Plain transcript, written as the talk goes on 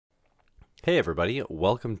Hey everybody,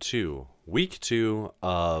 welcome to week 2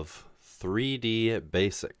 of 3D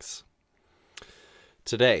Basics.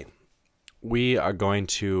 Today, we are going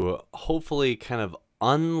to hopefully kind of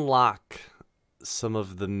unlock some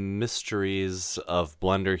of the mysteries of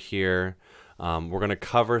Blender here. We're going to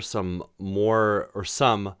cover some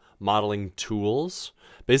modeling tools,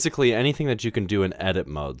 basically anything that you can do in edit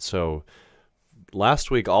mode. So last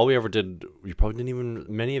week, all we ever did,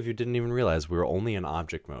 many of you didn't even realize we were only in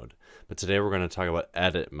object mode. But today we're going to talk about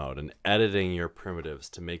edit mode and editing your primitives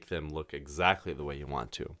to make them look exactly the way you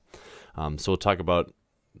want to. So we'll talk about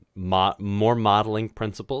more modeling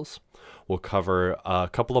principles. We'll cover a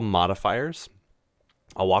couple of modifiers.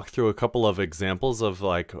 I'll walk through a couple of examples of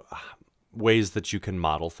like ways that you can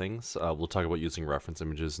model things. We'll talk about using reference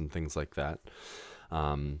images and things like that.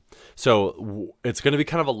 So it's going to be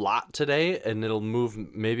kind of a lot today, and it'll move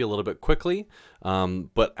maybe a little bit quickly.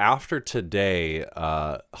 But after today,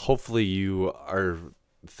 hopefully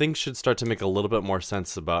things should start to make a little bit more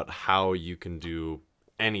sense about how you can do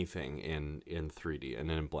anything in 3D and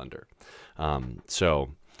in Blender.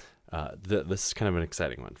 This is kind of an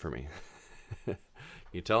exciting one for me.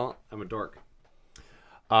 You tell? I'm a dork.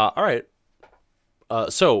 All right.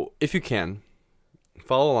 So if you can,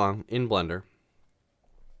 follow along in Blender.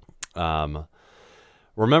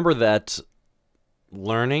 Remember that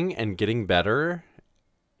learning and getting better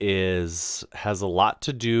has a lot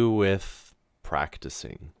to do with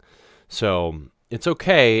practicing. So it's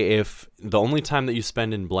okay if the only time that you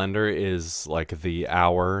spend in Blender is like the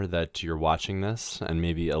hour that you're watching this and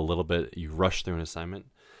maybe a little bit you rush through an assignment.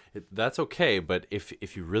 That's okay, but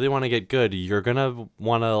if you really want to get good, you're gonna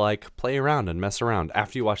want to like play around and mess around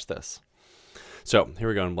after you watch this. So here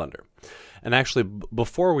we go in Blender. And actually,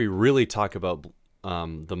 before we really talk about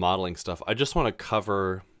the modeling stuff, I just want to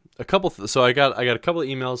cover a couple. So I got a couple of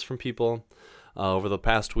emails from people over the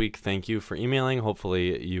past week. Thank you for emailing.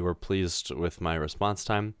 Hopefully, you were pleased with my response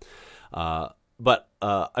time. But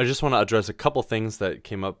I just want to address a couple things that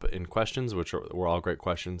came up in questions, which were all great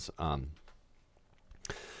questions.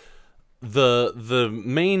 The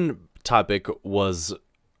main topic was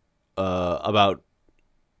about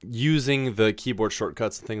using the keyboard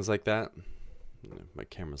shortcuts and things like that. My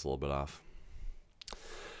camera's a little bit off.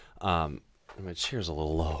 My chair's a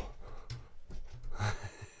little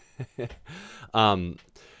low.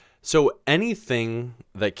 So anything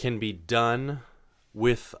that can be done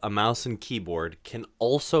with a mouse and keyboard can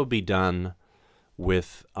also be done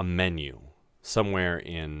with a menu somewhere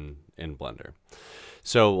in Blender.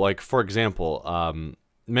 So like, for example,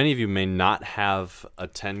 many of you may not have a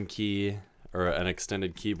 10 key or an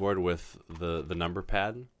extended keyboard with the number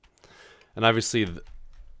pad. And obviously,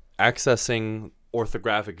 accessing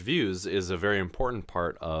orthographic views is a very important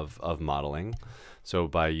part of modeling. So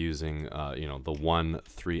by using, the 1,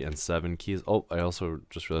 3, and 7 keys. Oh, I also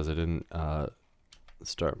just realized I didn't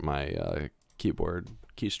start my keyboard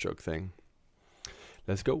keystroke thing.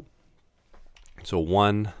 Let's go. So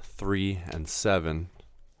 1, 3, and 7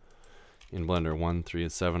 in Blender. 1, 3,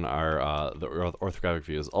 and 7 are the orthographic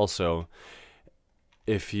views. Also,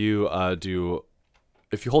 if you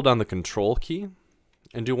hold down the Control key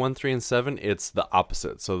and do 1, 3, and 7, it's the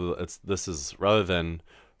opposite. So this is rather than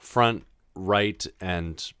front, right,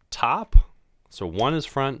 and top. So 1 is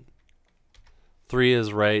front, 3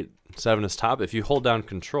 is right, 7 is top. If you hold down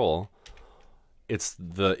Control, it's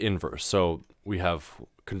the inverse. So we have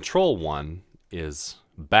Control 1 is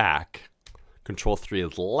back, Control 3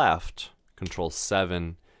 is left, Control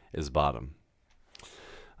 7 is bottom.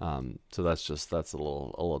 So that's a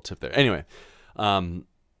little tip there. Anyway,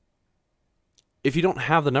 if you don't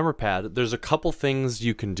have the number pad, there's a couple things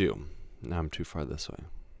you can do. Now I'm too far this way.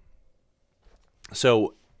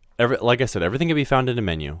 So, like I said, everything can be found in a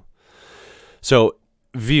menu. So,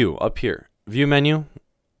 View up here, View menu.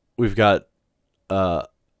 We've got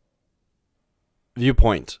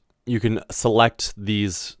Viewpoint. You can select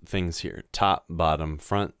these things here: top, bottom,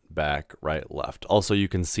 front, back, right, left. Also, you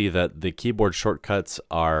can see that the keyboard shortcuts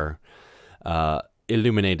are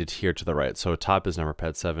illuminated here to the right. So top is number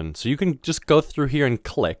pad 7. So you can just go through here and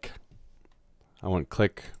click. I want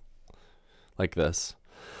click like this.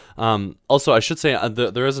 Also, I should say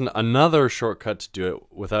there is another shortcut to do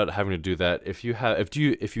it without having to do that. If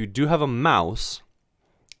you do have a mouse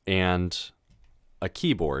and a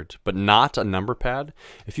keyboard, but not a number pad,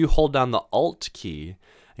 if you hold down the Alt key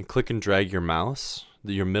and click and drag your mouse,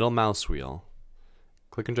 your middle mouse wheel,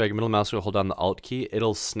 click and drag your middle mouse wheel, hold down the Alt key,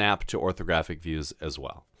 it'll snap to orthographic views as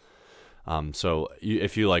well. So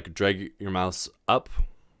if you like drag your mouse up,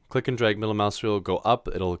 click and drag middle mouse wheel, go up,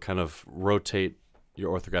 it'll kind of rotate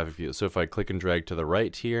your orthographic view. So if I click and drag to the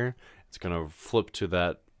right here, it's going to flip to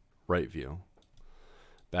that right view,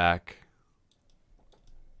 back.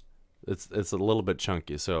 It's a little bit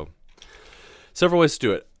chunky, so several ways to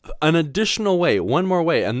do it. An additional way, one more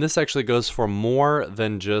way, and this actually goes for more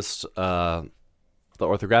than just the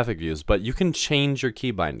orthographic views, but you can change your key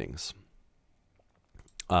bindings.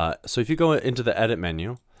 So if you go into the edit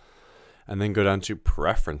menu and then go down to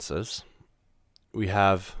preferences, we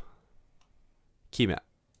have key map.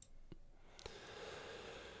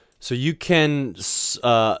 So you can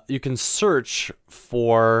search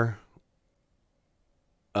for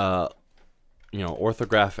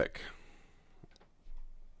orthographic,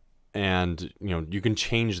 and you can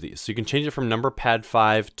change these. So you can change it from number pad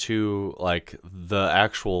 5 to like the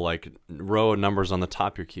actual like row of numbers on the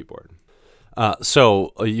top of your keyboard.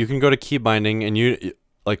 So you can go to key binding, and you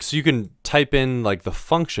can type in like the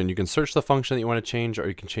function. You can search the function that you want to change, or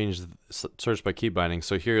you can change search by key binding.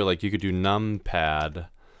 So here, like, you could do numpad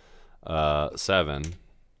 7,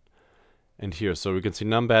 and here, so we can see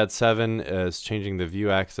numpad 7 is changing the view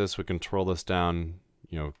axis. We control this down.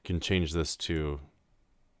 Can change this to.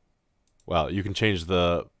 Well, you can change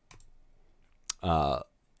the.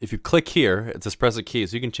 If you click here, it says press a key,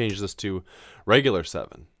 so you can change this to regular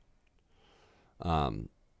 7.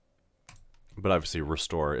 But obviously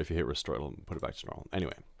restore, if you hit restore, it'll put it back to normal.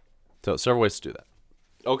 Anyway, so several ways to do that.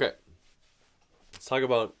 Okay, let's talk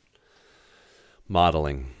about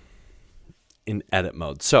modeling in edit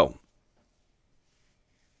mode. So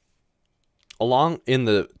along in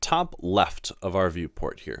the top left of our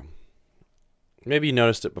viewport here, maybe you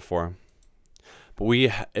noticed it before, but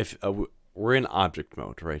we're in object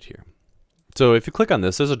mode right here. So if you click on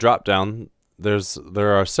this, there's a drop down. There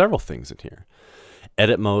are several things in here.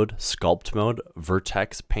 Edit mode, sculpt mode,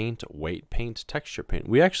 vertex paint, weight paint, texture paint.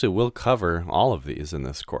 We actually will cover all of these in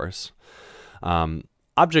this course.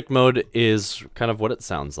 Object mode is kind of what it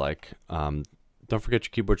sounds like. Don't forget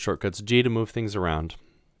your keyboard shortcuts. G to move things around.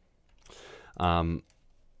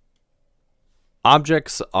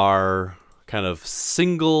 Objects are kind of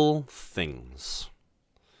single things.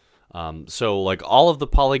 So like all of the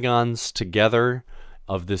polygons together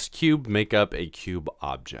of this cube make up a cube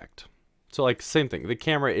object. So like same thing, the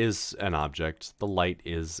camera is an object, the light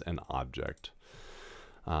is an object.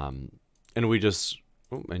 And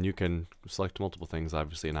you can select multiple things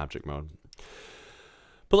obviously in object mode.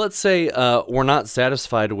 But let's say we're not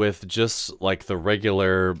satisfied with just like the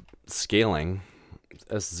regular scaling,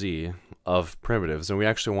 SZ, of primitives, and we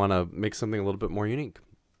actually want to make something a little bit more unique.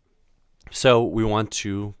 So we want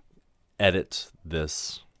to edit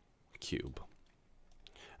this cube.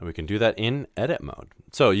 And we can do that in edit mode.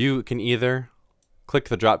 So you can either click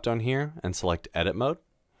the drop down here and select edit mode,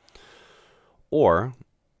 or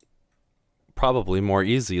probably more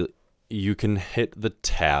easy, you can hit the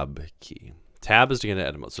tab key. Tab is to get into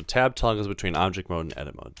edit mode. So tab toggles between object mode and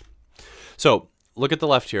edit mode. So look at the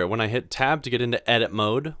left here. When I hit tab to get into edit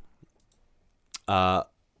mode,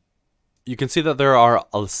 you can see that there are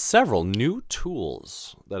several new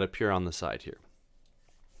tools that appear on the side here.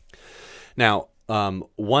 Now,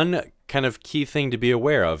 one kind of key thing to be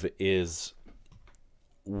aware of is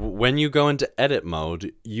when you go into edit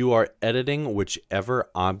mode, you are editing whichever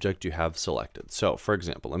object you have selected. So for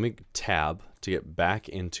example, let me tab to get back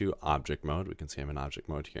into object mode. We can see I'm in object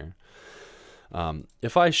mode here.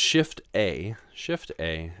 If I shift A,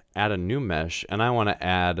 add a new mesh, and I want to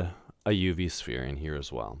add a UV sphere in here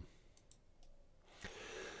as well.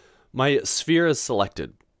 My sphere is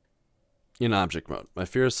selected in object mode. My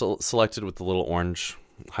sphere is selected with the little orange,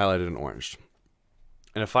 highlighted in orange.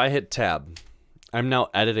 And if I hit tab, I'm now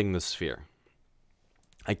editing the sphere.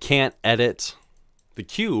 I can't edit the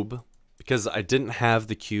cube because I didn't have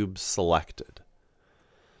the cube selected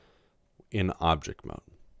in object mode.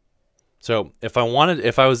 So if I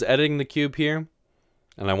was editing the cube here,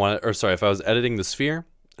 and if I was editing the sphere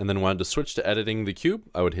and then wanted to switch to editing the cube,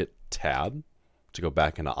 I would hit tab to go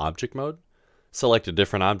back into object mode, select a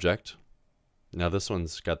different object. Now this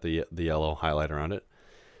one's got the yellow highlight around it.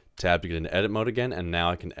 Tab to get into edit mode again, and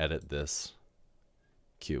now I can edit this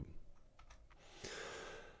cube. I'm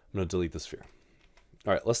going to delete the sphere.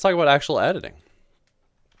 All right, let's talk about actual editing.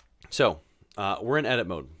 So we're in edit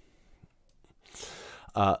mode.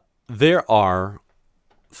 There are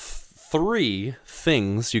 3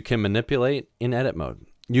 things you can manipulate in edit mode.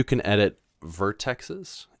 You can edit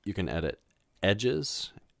vertexes, you can edit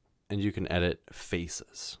edges, and you can edit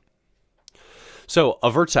faces. So a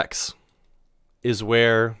vertex is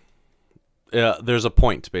where there's a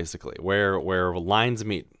point, basically, where lines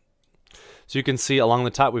meet. So you can see along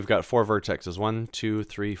the top we've got 4 vertexes. 1, 2,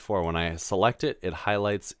 3, 4. When I select it, it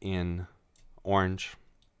highlights in orange.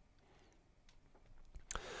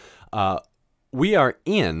 We are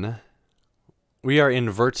in we are in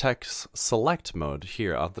vertex select mode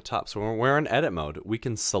here at the top. So when we're in edit mode, we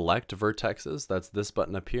can select vertexes. That's this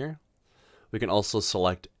button up here. We can also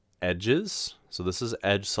select edges. So this is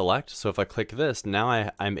edge select. So if I click this,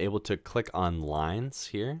 now I'm able to click on lines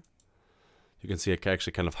here. You can see it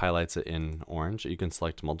actually kind of highlights it in orange. You can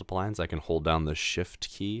select multiple lines. I can hold down the shift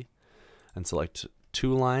key and select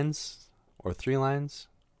 2 lines or 3 lines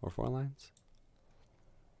or 4 lines.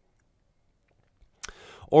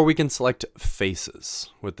 Or we can select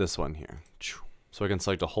faces with this one here. So I can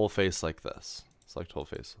select a whole face like this. Select whole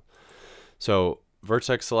face. So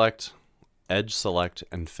vertex select, edge select,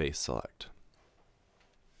 and face select.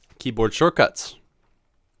 Keyboard shortcuts.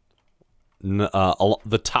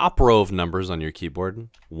 The top row of numbers on your keyboard,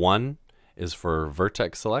 1 is for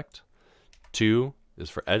vertex select, 2 is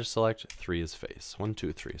for edge select, 3 is face. 1,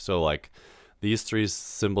 2, 3. So like these 3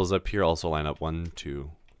 symbols up here also line up 1, 2,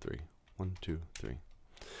 3. 1, 2, 3.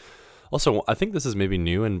 Also, I think this is maybe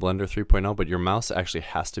new in Blender 3.0, but your mouse actually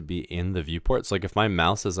has to be in the viewport. So like if my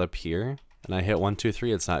mouse is up here and I hit 1, 2,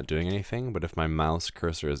 3, it's not doing anything. But if my mouse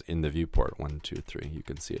cursor is in the viewport, 1, 2, 3, you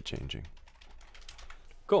can see it changing.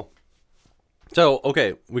 Cool. So,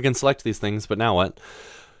 okay, we can select these things, but now what?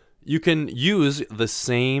 You can use the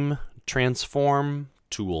same transform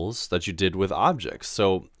tools that you did with objects.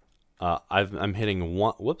 So I'm hitting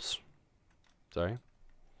 1, whoops, sorry.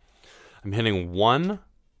 I'm hitting 1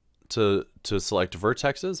 to select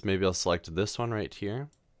vertexes. Maybe I'll select this one right here.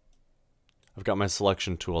 I've got my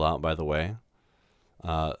selection tool out, by the way.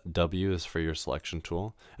 W is for your selection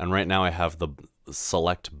tool. And right now I have the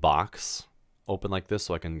select box open like this,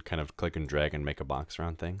 so I can kind of click and drag and make a box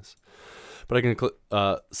around things. But I can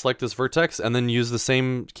select this vertex and then use the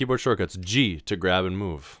same keyboard shortcuts, G to grab and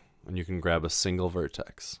move. And you can grab a single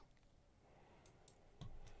vertex.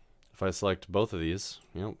 If I select both of these,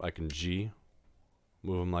 I can G,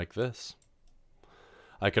 move them like this.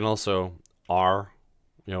 I can also R,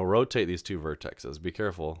 rotate these 2 vertexes. Be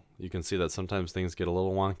careful. You can see that sometimes things get a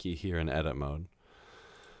little wonky here in edit mode.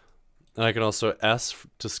 And I can also S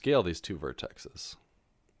to scale these 2 vertexes.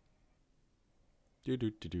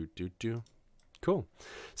 Cool.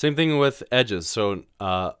 Same thing with edges. So,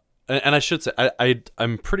 and I should say,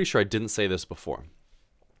 I'm pretty sure I didn't say this before,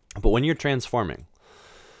 but when you're transforming,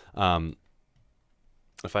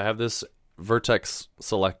 if I have this vertex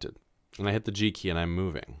selected and I hit the G key and I'm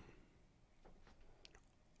moving,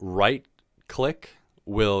 right click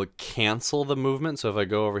will cancel the movement. So if I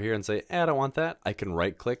go over here and say, I don't want that, I can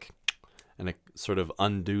right click and it sort of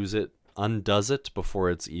undoes it before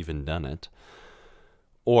it's even done it.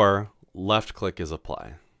 Or left click is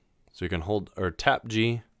apply. So you can hold or tap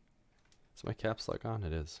G. Is my caps lock on?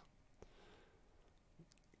 It is.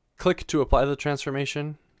 Click to apply the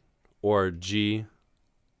transformation, or G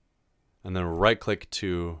and then right click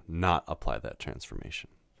to not apply that transformation.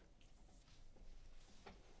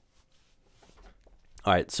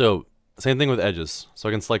 All right, so same thing with edges. So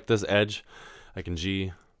I can select this edge, I can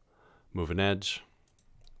G, move an edge,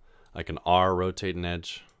 I can R, rotate an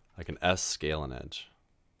edge, I can S, scale an edge.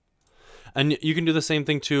 And you can do the same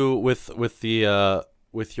thing too with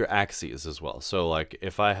your axes as well. So like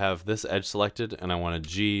if I have this edge selected and I want a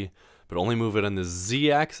G, but only move it on the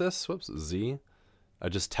Z axis, whoops, Z, I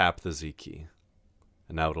just tap the Z key,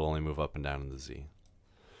 and now it'll only move up and down in the Z.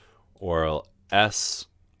 Or S,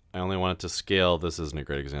 I only want it to scale, this isn't a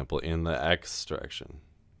great example, in the X direction,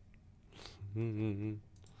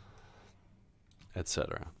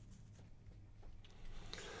 etc.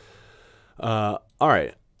 All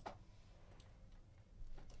right.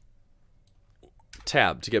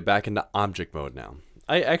 Tab to get back into object mode now.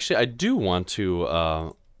 I do want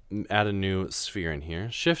to add a new sphere in here.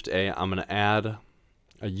 Shift A, I'm going to add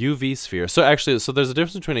a UV sphere. So there's a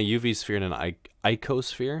difference between a UV sphere and an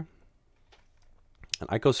icosphere. An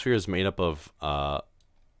icosphere is made up of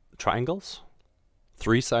triangles,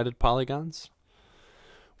 3-sided polygons,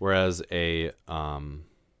 whereas a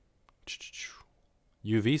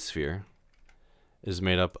UV sphere is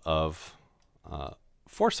made up of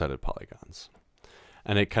 4-sided polygons.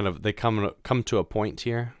 And it they come to a point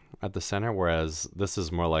here at the center, whereas this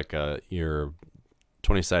is more like your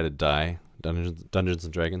 20-sided die, Dungeons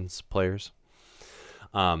and Dragons players.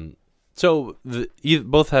 So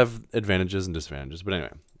both have advantages and disadvantages. But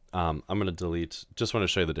anyway, I'm going to delete, just want to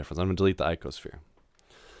show you the difference. I'm going to delete the icosphere.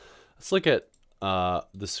 Let's look at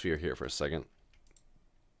the sphere here for a second.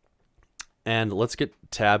 And let's get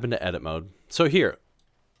tab into edit mode. So here,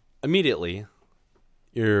 immediately,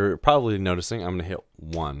 you're probably noticing I'm going to hit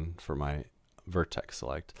 1 for my vertex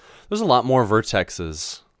select. There's a lot more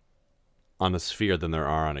vertexes on a sphere than there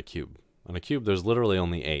are on a cube. On a cube, there's literally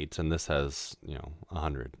only 8, and this has,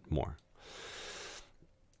 100 more.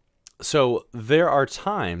 So there are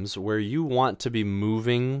times where you want to be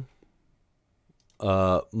moving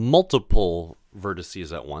multiple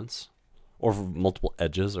vertices at once, or multiple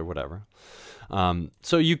edges or whatever.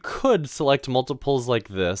 So you could select multiples like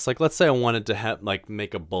this. Like, let's say I wanted to have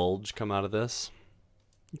make a bulge come out of this.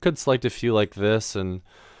 You could select a few like this, and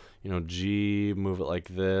G, move it like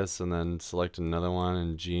this, and then select another one,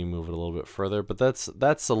 and G, move it a little bit further. But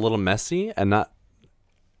that's a little messy and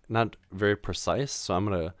not very precise. So I'm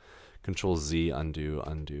gonna Control Z, undo,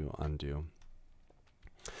 undo, undo.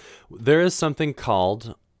 There is something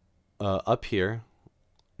called up here,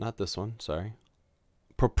 not this one, sorry,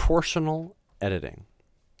 proportional editing.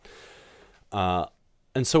 And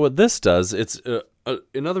so what this does, it's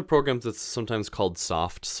in other programs it's sometimes called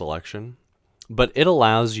soft selection, but it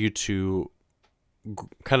allows you to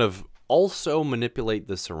kind of also manipulate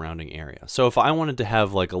the surrounding area. So if I wanted to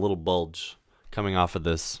have like a little bulge coming off of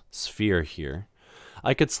this sphere here,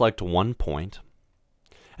 I could select one point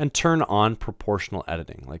and turn on proportional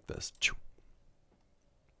editing like this.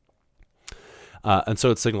 And so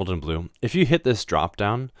it's signaled in blue. If you hit this drop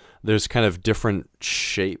down, there's kind of different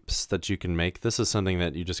shapes that you can make. This is something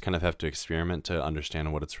that you just kind of have to experiment to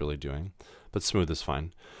understand what it's really doing, but smooth is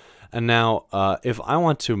fine. And now if I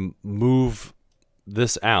want to move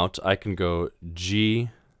this out, I can go GX,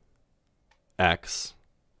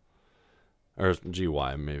 or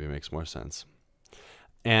GY maybe makes more sense,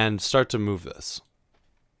 and start to move this.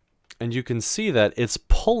 And you can see that it's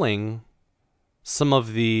pulling some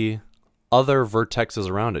of the other vertexes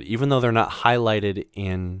around it, even though they're not highlighted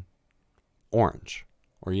in orange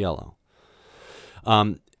or yellow.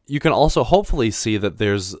 You can also hopefully see that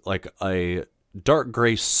there's like a dark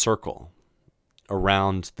gray circle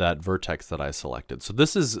around that vertex that I selected. So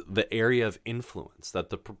this is the area of influence that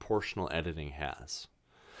the proportional editing has.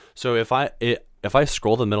 So if I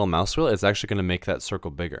scroll the middle mouse wheel, it's actually going to make that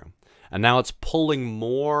circle bigger. And now it's pulling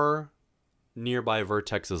more nearby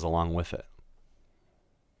vertexes along with it.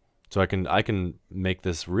 So I can make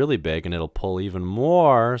this really big and it'll pull even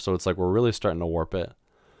more. So it's like we're really starting to warp it.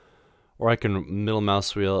 Or I can middle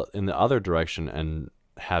mouse wheel in the other direction and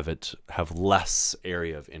have it have less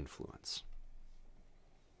area of influence.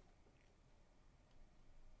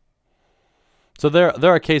 So there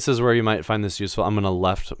are cases where you might find this useful. I'm going to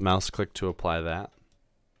left mouse click to apply that.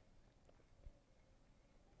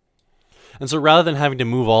 And so rather than having to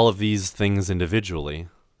move all of these things individually,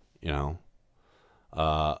 you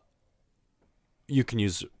can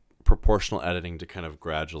use proportional editing to kind of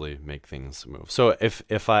gradually make things move. So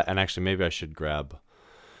if I, and actually maybe I'll grab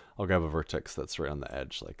a vertex that's right on the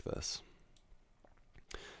edge like this.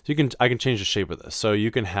 So I can change the shape of this. So you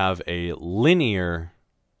can have a linear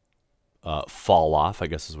fall off, I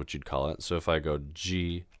guess is what you'd call it. So if I go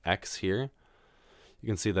GX here, you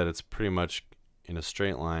can see that it's pretty much in a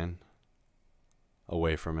straight line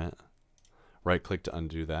away from it. Right click to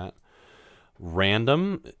undo that.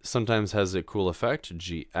 Random sometimes has a cool effect,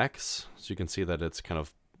 GX. So you can see that it's kind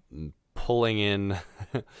of pulling in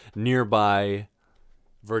nearby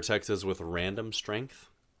vertexes with random strength.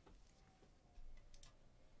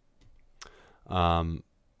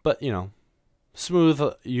 But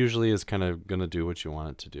smooth usually is kind of going to do what you want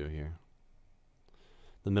it to do here.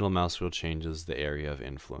 The middle mouse wheel changes the area of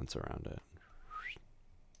influence around it.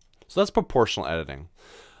 So that's proportional editing.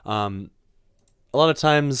 A lot of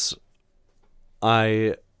times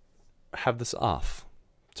I have this off.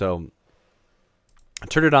 So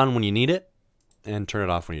turn it on when you need it and turn it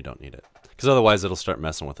off when you don't need it. Because otherwise it'll start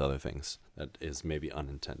messing with other things that is maybe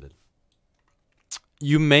unintended.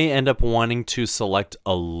 You may end up wanting to select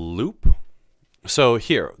a loop. So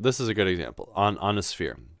here, this is a good example on a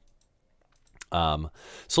sphere. So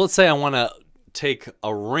let's say I want to take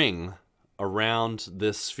a ring around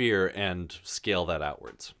this sphere and scale that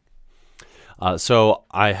outwards. So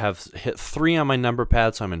I have hit 3 on my number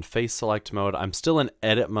pad, so I'm in face select mode. I'm still in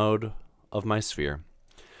edit mode of my sphere.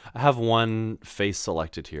 I have one face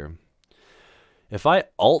selected here. If I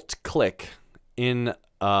alt click in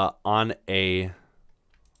on a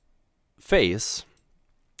face,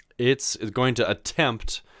 it's going to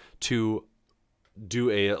attempt to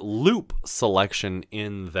do a loop selection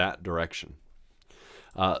in that direction.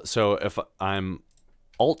 So if I'm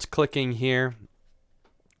alt clicking here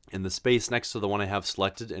in the space next to the one I have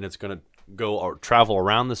selected, and it's going to go or travel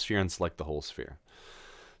around the sphere and select the whole sphere.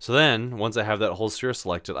 So then once I have that whole sphere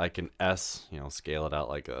selected, I can scale it out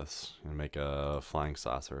like this and make a flying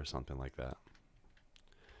saucer or something like that.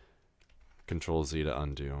 Control Z to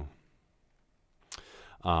undo.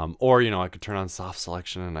 Or I could turn on soft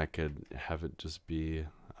selection and I could have it just be,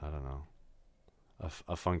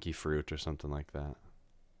 a funky fruit or something like that.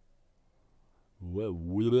 Whoa,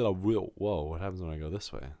 whoa, what happens when I go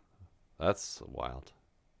this way? That's wild.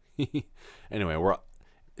 Anyway,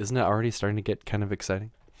 isn't it already starting to get kind of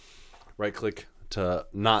exciting? Right click to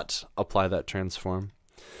not apply that transform.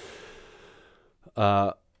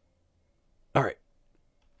 All right,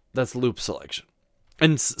 that's loop selection.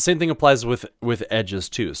 And same thing applies with edges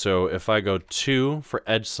too. So if I go 2 for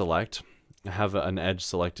edge select, I have an edge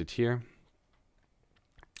selected here.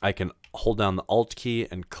 I can hold down the Alt key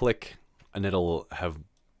and click, and it'll have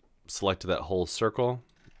selected that whole circle,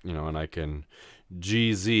 you know, and I can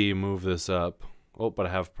GZ move this up. Oh, but I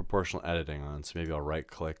have proportional editing on, so maybe I'll right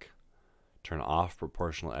click, turn off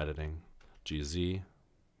proportional editing, GZ,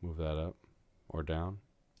 move that up or down,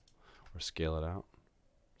 or scale it out,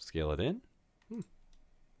 scale it in.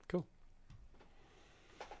 Cool.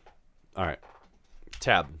 All right,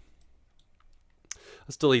 tab.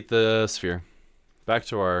 Let's delete the sphere. Back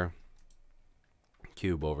to our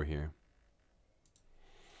cube over here.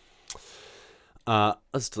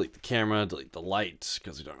 Let's delete the camera, delete the light,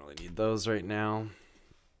 because we don't really need those right now.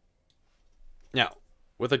 Now,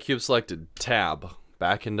 with a cube selected, tab,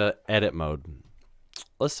 back into edit mode.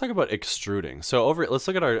 Let's talk about extruding. So let's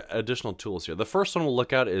look at our additional tools here. The first one we'll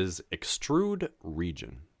look at is extrude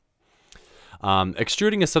region.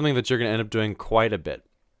 Extruding is something that you're going to end up doing quite a bit.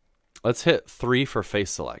 Let's hit 3 for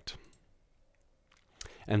face select.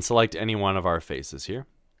 And select any one of our faces here.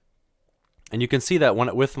 And you can see that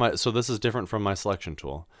so this is different from my selection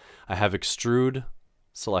tool. I have extrude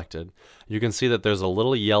selected. You can see that there's a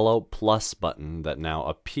little yellow plus button that now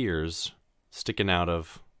appears sticking out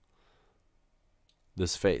of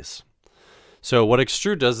this face. So what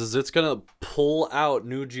extrude does is it's going to pull out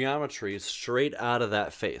new geometry straight out of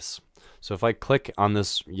that face. So if I click on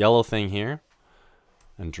this yellow thing here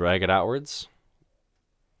and drag it outwards,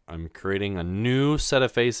 I'm creating a new set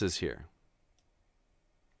of faces here.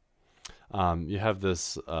 You have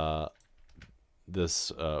this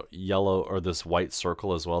yellow or this white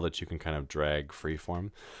circle as well that you can kind of drag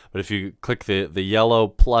freeform. But if you click the yellow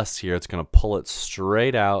plus here, it's going to pull it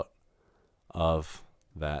straight out of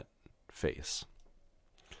that face.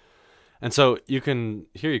 And so you can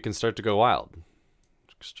start to go wild.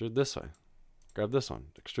 Extrude this way, grab this one,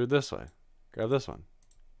 extrude this way, grab this one,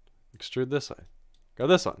 extrude this way. Grab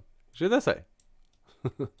this one. Do this way.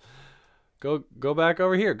 Go back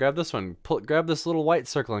over here. Grab this one. Grab this little white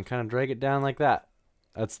circle and kind of drag it down like that.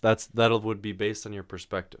 That would be based on your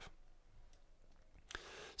perspective.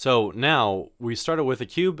 So now we started with a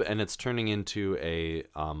cube and it's turning into a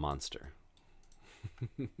monster.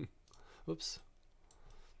 Oops.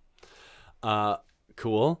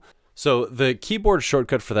 Cool. So the keyboard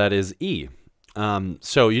shortcut for that is E.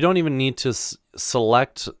 So you don't even need to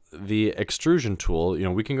select the extrusion tool. You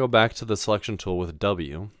know, we can go back to the selection tool with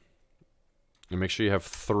W and make sure you have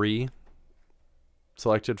 3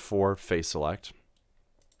 selected for face select.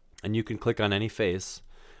 And you can click on any face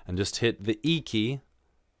and just hit the E key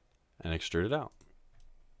and extrude it out.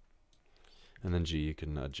 And then G, you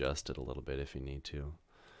can adjust it a little bit if you need to.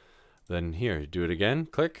 Then here, do it again,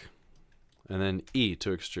 click, and then E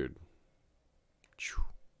to extrude.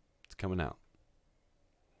 It's coming out.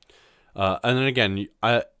 And then again,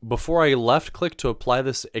 before I left click to apply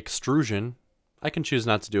this extrusion, I can choose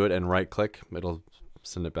not to do it and right click, it'll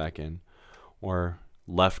send it back in, or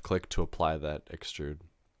left click to apply that extrude.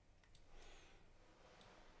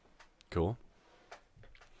 Cool.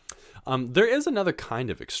 There is another kind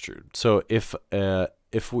of extrude. So if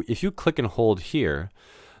you click and hold here,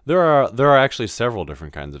 there are actually several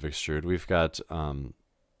different kinds of extrude. We've got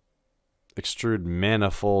extrude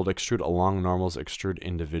manifold, extrude along normals, extrude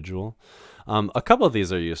individual. A couple of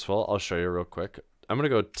these are useful. I'll show you real quick. I'm going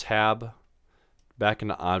to go tab back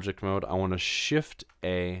into object mode. I want to shift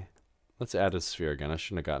A. Let's add a sphere again. I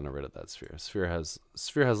shouldn't have gotten rid of that sphere. Sphere has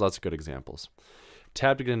lots of good examples.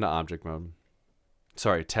 Tab to get into object mode.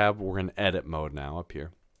 Sorry, tab, we're in edit mode now up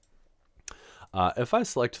here. If I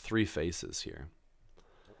select 3 faces here,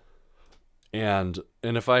 and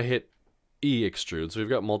if I hit E extrude, so we've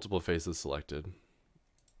got multiple faces selected,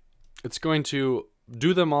 it's going to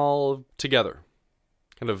do them all together.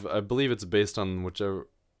 Kind of, I believe it's based on whichever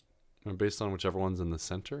one's in the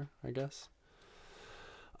center, I guess.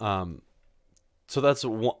 So that's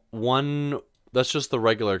one. That's just the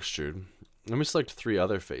regular extrude. Let me select 3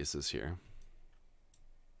 other faces here.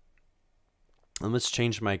 And let's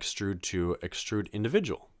change my extrude to extrude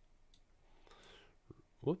individual.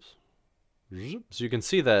 Whoops. So you can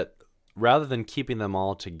see that rather than keeping them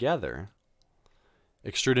all together,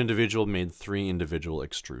 extrude individual made 3 individual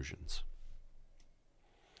extrusions.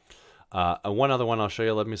 One other one I'll show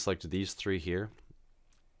you. Let me select these 3 here.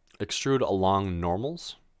 Extrude along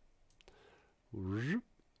normals.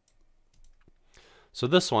 So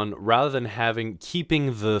this one, rather than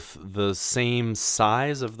keeping the same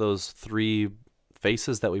size of those 3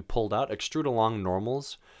 faces that we pulled out, Extrude Along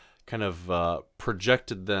normals kind of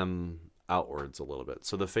projected them outwards a little bit.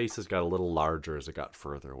 So the faces got a little larger as it got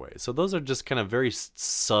further away. So those are just kind of very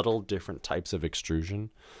subtle different types of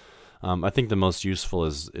extrusion. I think the most useful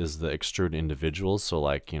is the extrude individuals. So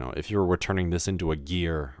like, you know, if you were turning this into a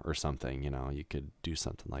gear or something, you know, you could do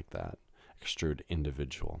something like that. Extrude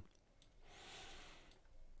individual.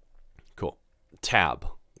 Cool. Tab.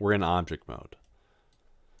 We're in object mode.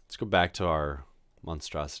 Let's go back to our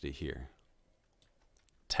monstrosity here.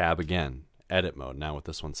 Tab again. Edit mode, now with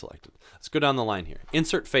this one selected. Let's go down the line here.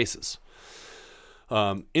 Insert faces.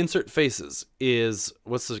 Insert faces is,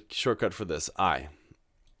 what's the shortcut for this? I.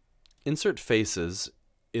 Insert faces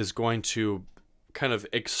is going to kind of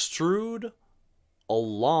extrude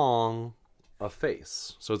along a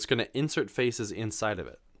face. So it's going to insert faces inside of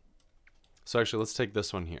it. So actually, let's take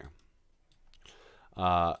this one here.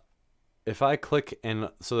 If I click, and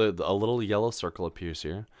so a little yellow circle appears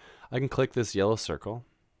here, I can click this yellow circle.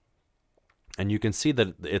 And you can see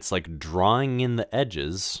that it's like drawing in the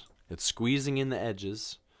edges. It's squeezing in the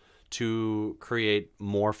edges to create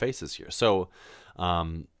more faces here. So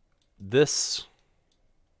this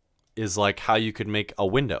is like how you could make a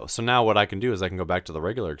window. So now what I can do is I can go back to the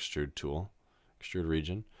regular extrude tool, extrude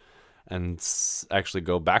region, and actually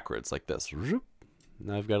go backwards like this.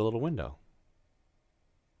 Now I've got a little window.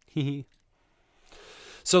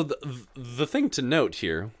 So the thing to note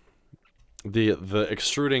here, the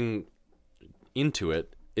extruding into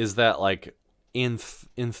it, is that like in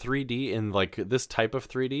 3D, in like this type of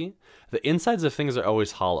 3D, the insides of things are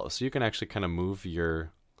always hollow. So you can actually kind of move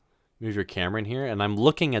your camera in here, and I'm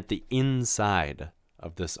looking at the inside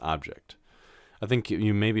of this object. I think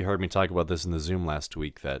you maybe heard me talk about this in the Zoom last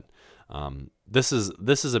week, that this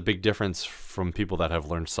is a big difference from people that have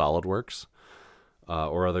learned SolidWorks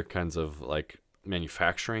or other kinds of like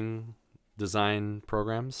manufacturing design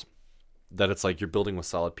programs. That it's like you're building with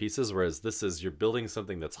solid pieces, whereas this is you're building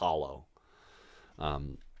something that's hollow.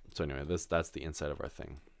 So anyway, that's the inside of our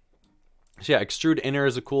thing. So yeah, extrude inner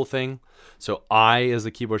is a cool thing. So I is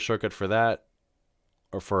the keyboard shortcut for that,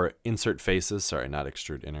 or for insert faces. Sorry, not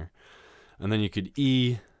extrude inner. And then you could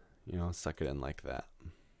E, you know, suck it in like that.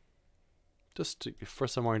 Just for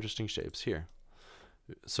some more interesting shapes here.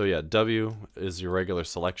 So yeah, W is your regular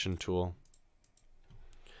selection tool.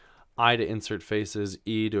 I to insert faces,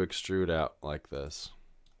 E to extrude out like this.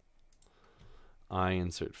 I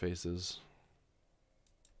insert faces,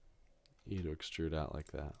 E to extrude out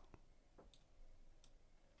like that.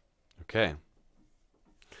 Okay.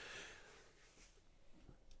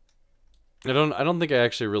 I don't think I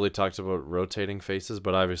actually really talked about rotating faces,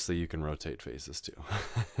 but obviously you can rotate faces too.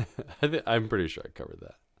 I'm pretty sure I covered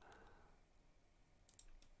that.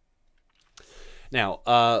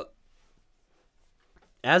 Now,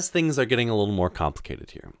 as things are getting a little more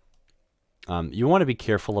complicated here, you want to be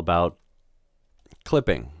careful about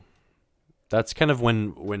clipping. That's kind of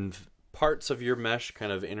when parts of your mesh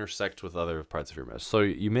kind of intersect with other parts of your mesh. So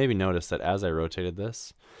you maybe notice that as I rotated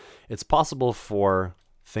this, it's possible for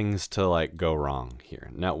things to like go wrong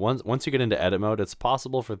here. Now, once you get into edit mode, it's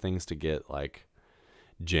possible for things to get like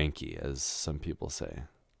janky, as some people say.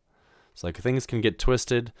 So like things can get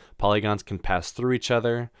twisted, polygons can pass through each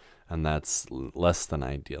other, and that's less than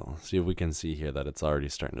ideal. See if we can see here that it's already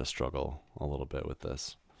starting to struggle a little bit with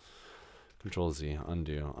this. Control Z,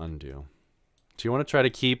 undo, undo. So you want to try to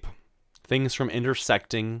keep things from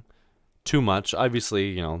intersecting too much. Obviously,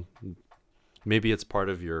 you know, maybe it's part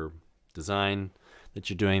of your design that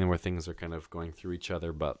you're doing where things are kind of going through each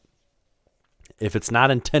other, but if it's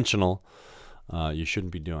not intentional, you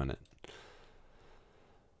shouldn't be doing it.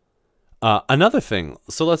 Another thing,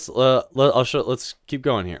 so let's keep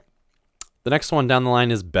going here. The next one down the line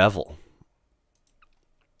is bevel.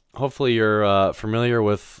 Hopefully you're familiar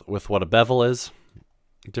with what a bevel is.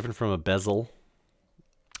 Different from a bezel.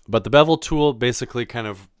 But the bevel tool basically kind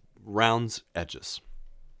of rounds edges.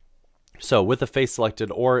 So with the face selected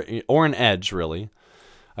or an edge really,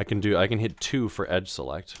 I can hit 2 for edge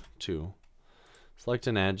select. 2. Select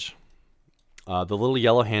an edge. The little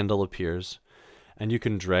yellow handle appears, and you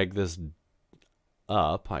can drag this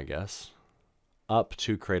up, I guess, up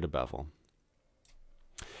to create a bevel.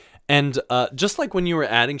 And just like when you were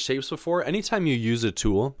adding shapes before, anytime you use a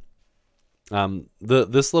tool,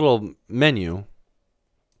 this little menu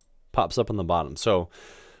pops up on the bottom. So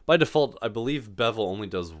by default, I believe bevel only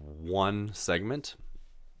does 1 segment,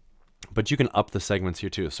 but you can up the segments here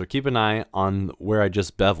too. So keep an eye on where I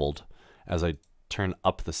just beveled as I turn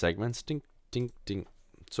up the segments. Ding, ding, ding.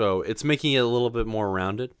 So it's making it a little bit more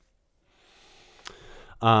rounded.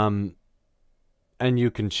 And you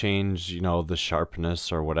can change, you know, the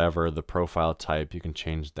sharpness or whatever, the profile type. You can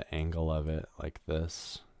change the angle of it like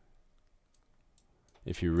this.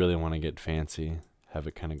 If you really want to get fancy, have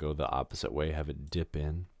it kind of go the opposite way, have it dip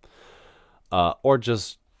in. Or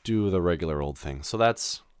just do the regular old thing. So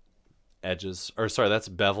that's edges, or sorry, that's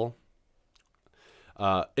bevel.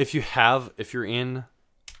 If you're in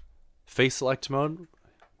face select mode,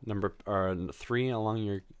 number 3 along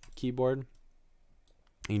your keyboard,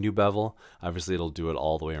 you can do bevel. Obviously, it'll do it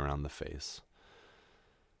all the way around the face.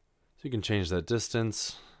 So you can change that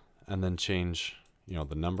distance, and then change, you know,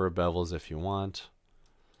 the number of bevels if you want.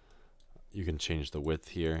 You can change the width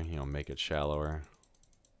here, you know, make it shallower,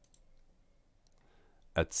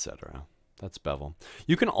 etc. That's bevel.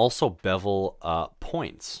 You can also bevel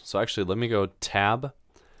points. So actually, let me go tab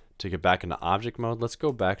to get back into object mode. Let's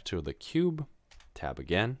go back to the cube, tab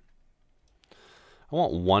again. I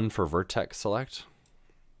want 1 for vertex select.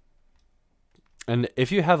 And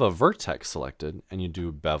if you have a vertex selected and you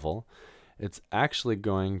do bevel, it's actually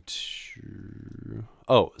going to...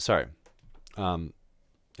 Oh, sorry.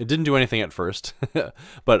 It didn't do anything at first,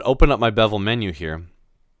 but open up my bevel menu here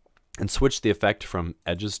and switch the effect from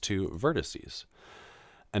edges to vertices.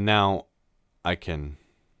 And now I can...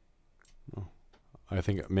 Oh, I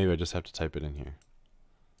think maybe I just have to type it in here.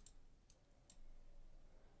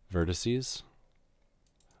 Vertices.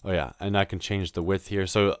 Oh yeah, and I can change the width here.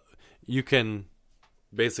 So you can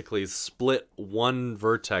basically split one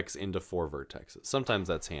vertex into 4 vertexes. Sometimes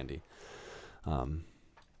that's handy.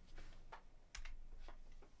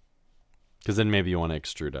 Because then maybe you want to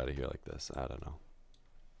extrude out of here like this. I don't know.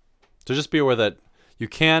 So just be aware that you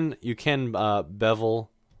can bevel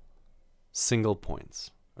single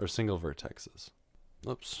points or single vertexes.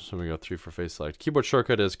 Oops. So we go 3 for face select. Keyboard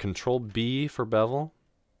shortcut is Control B for bevel.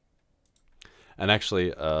 And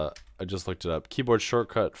actually, I just looked it up. Keyboard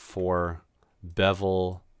shortcut for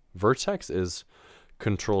bevel vertex is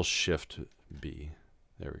Control Shift B.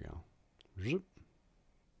 There we go.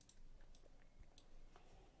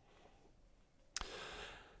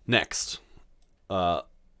 Next,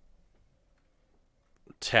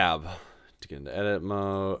 tab to get into edit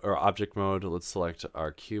mode or object mode. Let's select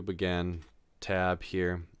our cube again. Tab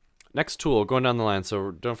here. Next tool, going down the line.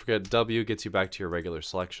 So don't forget W gets you back to your regular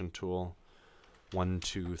selection tool. 1,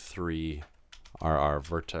 2, 3 are our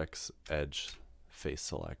vertex, edge, face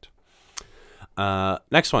select.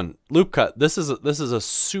 Next one, loop cut. This is a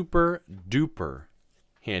super duper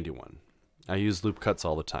handy one. I use loop cuts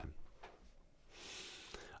all the time.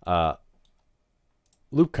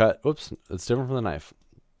 Loop cut, oops, it's different from the knife.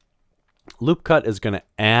 Loop cut is going to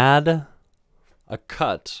add a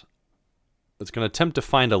cut. It's going to attempt to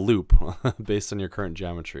find a loop based on your current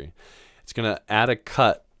geometry. It's going to add a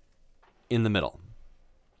cut in the middle.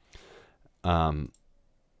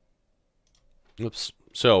 Oops.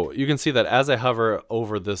 So you can see that as I hover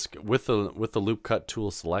over this with the loop cut tool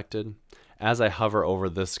selected, as I hover over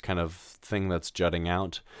this kind of thing that's jutting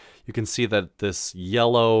out, you can see that this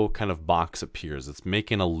yellow kind of box appears. It's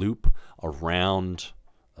making a loop around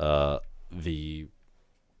our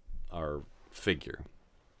figure.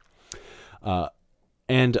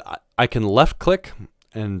 And I can left click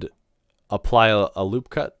and apply a loop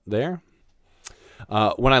cut there.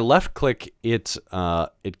 When I left click, I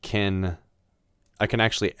can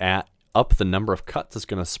actually add up the number of cuts. It's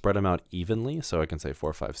going to spread them out evenly. So I can say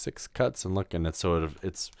 4, 5, 6 cuts, and look, and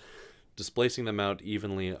it's displacing them out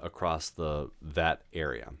evenly across that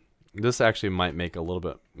area. This actually might make a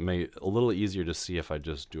little easier to see if I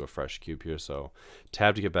just do a fresh cube here. So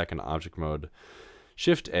tab to get back into object mode.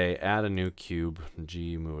 Shift A, add a new cube.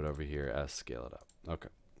 G, move it over here. S, scale it up. Okay.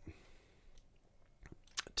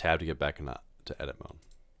 Tab to get back into edit mode.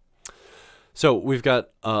 So we've got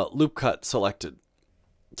loop cut selected.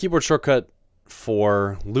 Keyboard shortcut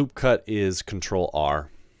for loop cut is Control R.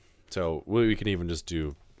 So we can even just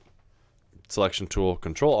do selection tool,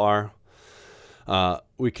 Control R.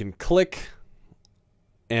 We can click,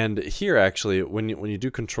 and here actually, when you do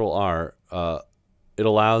Control R, it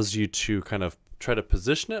allows you to kind of try to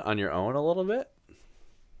position it on your own a little bit.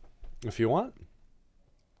 If you want,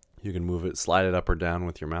 you can move it, slide it up or down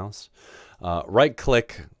with your mouse. Right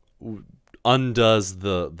click undoes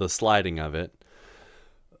the sliding of it.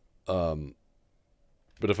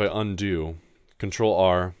 But if I undo, Control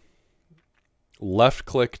R, left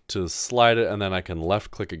click to slide it, and then I can left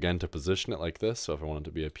click again to position it like this. So if I want it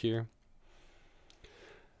to be up here.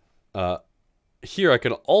 Here I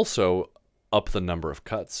can also up the number of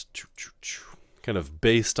cuts, kind of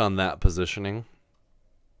based on that positioning.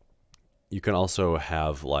 you can also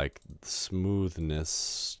have like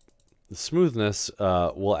smoothness. The smoothness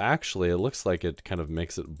will actually, it looks like it kind of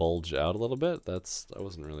makes it bulge out a little bit. I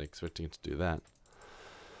wasn't really expecting it to do that.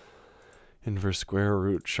 Inverse square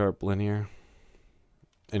root, sharp linear.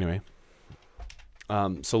 Anyway,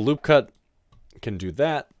 so loop cut can do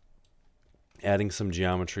that, adding some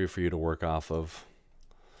geometry for you to work off of.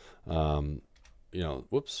 You know,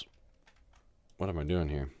 whoops. What am I doing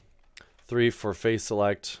here? 3 for face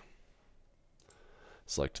select.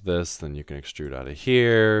 Select this, then you can extrude out of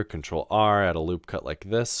here. Control R, add a loop cut like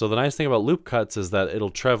this. So the nice thing about loop cuts is that it'll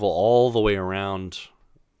travel all the way around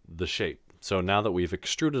the shape. So now that we've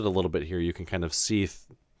extruded a little bit here, you can kind of see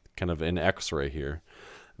kind of in X-ray here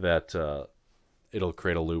that it'll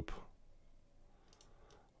create a loop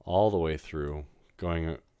all the way through,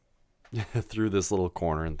 going through this little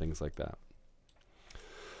corner and things like that.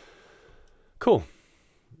 Cool.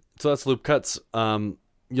 So that's loop cuts.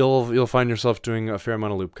 You'll find yourself doing a fair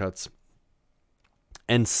amount of loop cuts.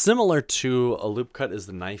 And similar to a loop cut is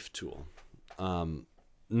the knife tool.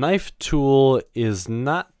 Knife tool is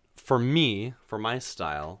not, for me, for my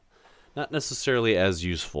style, not necessarily as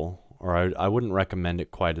useful, or I wouldn't recommend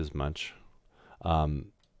it quite as much,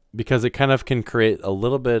 because it kind of can create a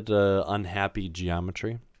little bit unhappy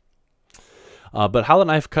geometry. But how the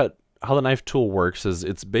knife tool works is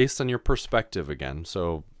it's based on your perspective again.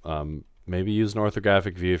 So maybe use an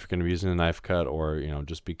orthographic view if you're going to be using a knife cut, or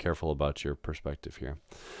just be careful about your perspective here.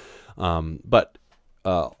 But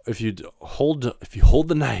if you hold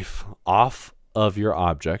the knife off of your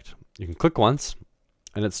object, you can click once,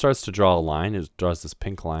 and it starts to draw a line. It draws this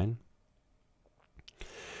pink line,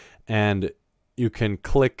 and you can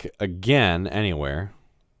click again anywhere.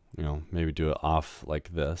 Maybe do it off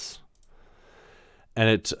like this, and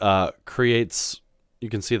it creates. You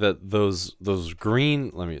can see that those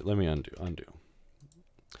green. Let me undo.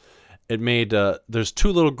 It made there's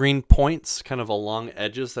 2 little green points kind of along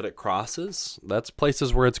edges that it crosses. That's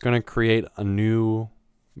places where it's going to create a new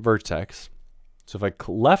vertex. So if I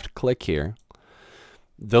left click here,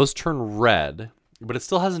 those turn red, but it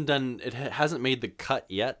still hasn't made the cut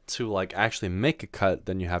yet. To like actually make a cut,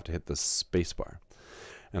 then you have to hit the space bar.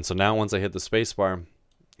 And so now once I hit the space bar,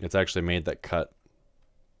 it's actually made that cut.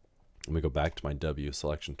 Let me go back to my W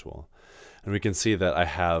selection tool, and we can see that I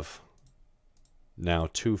have now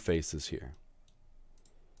 2 faces here.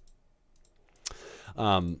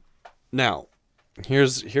 Now,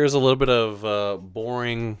 here's a little bit of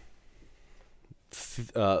boring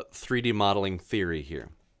 3D modeling theory here.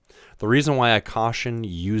 The reason why I caution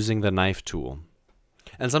using the knife tool,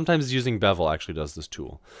 and sometimes using Bevel actually does this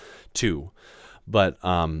tool too, but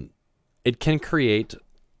it can create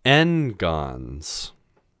n-gons.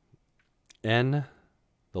 The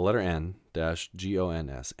letter N dash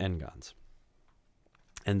G-O-N-S, n-gons.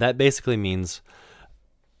 And that basically means,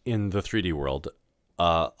 in the 3D world,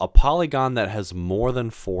 a polygon that has more than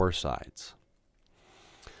 4 sides.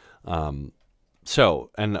 Well,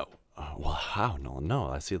 how? No,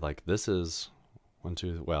 I see like this is 1,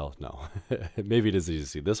 2, well, no. Maybe it is easy to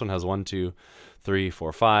see. This one has 1, 2, 3,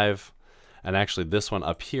 4, 5. And actually this one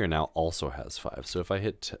up here now also has 5. So if I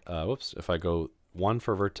hit, if I go 1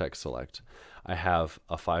 for vertex select, I have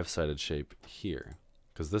a 5-sided shape here,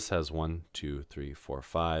 because this has 1, 2, 3, 4,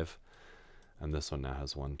 5, and this one now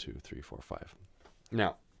has 1, 2, 3, 4, 5.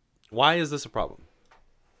 Now, why is this a problem?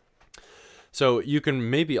 So you can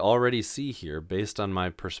maybe already see here, based on my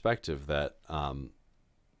perspective, that our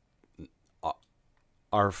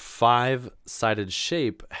 5-sided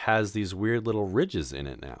shape has these weird little ridges in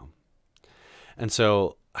it now. And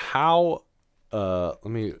so how let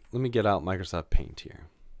me get out Microsoft Paint here.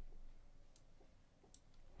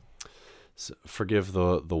 So forgive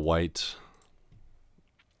the white.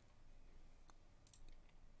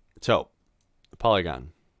 So,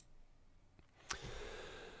 polygon.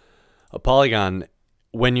 A polygon,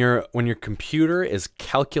 when your computer is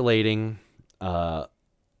calculating,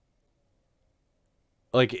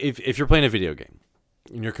 like if you're playing a video game,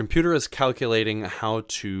 and your computer is calculating how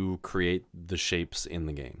to create the shapes in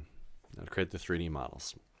the game, how to create the 3D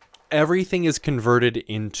models, everything is converted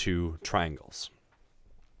into triangles.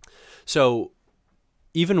 So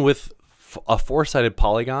even with a 4-sided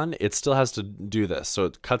polygon, it still has to do this. So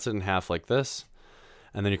it cuts it in half like this,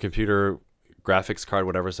 and then your computer graphics card,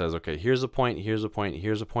 whatever, says, okay, here's a point, here's a point,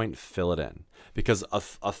 here's a point, fill it in. Because a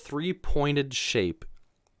 3-pointed shape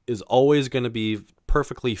is always going to be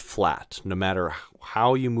perfectly flat, no matter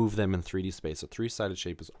how you move them in 3D space. A 3-sided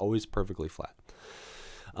shape is always perfectly flat.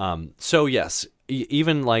 So yes,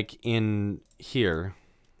 even like in here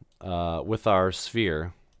with our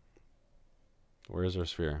sphere, where is our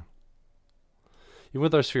sphere? even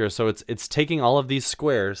with our sphere, so it's taking all of these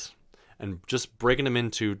squares and just breaking them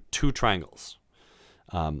into two triangles.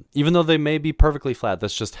 Even though they may be perfectly flat,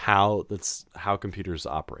 that's how computers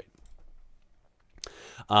operate.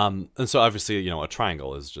 And so obviously, you know, a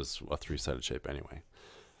triangle is just a three-sided shape anyway.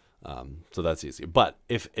 So that's easy. But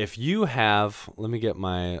if you have, let me get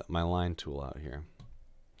my line tool out here.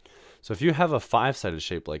 So if you have a five-sided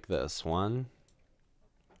shape like this, one,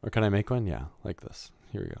 or can I make one? Yeah, like this.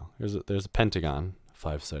 Here we go. There's a pentagon,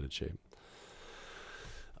 five-sided shape.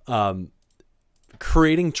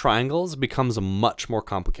 Creating triangles becomes much more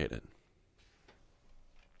complicated.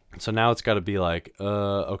 So now it's got to be like,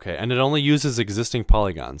 okay, and it only uses existing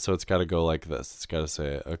polygons, so it's got to go like this. It's got to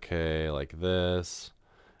say, okay, like this,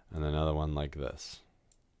 and another one like this.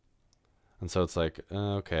 And so it's like,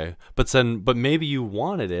 okay, but maybe you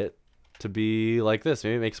wanted it to be like this.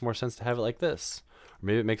 Maybe it makes more sense to have it like this. Or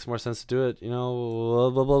maybe it makes more sense to do it, you know, blah,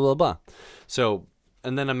 blah, blah, blah, blah. So,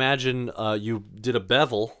 and then imagine you did a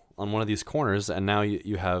bevel on one of these corners, and now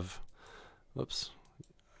you have, whoops,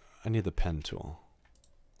 I need the pen tool.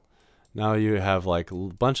 Now you have like a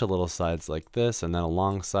bunch of little sides like this, and then a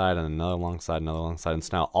long side, and another long side, another long side, and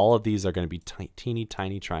so now all of these are going to be teeny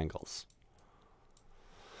tiny triangles.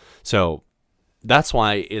 So that's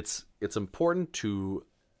why it's important to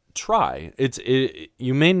try.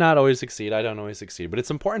 You may not always succeed. I don't always succeed, but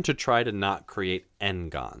it's important to try to not create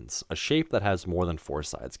n-gons, a shape that has more than four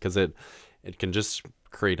sides, because it can just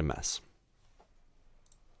create a mess.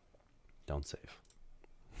 Don't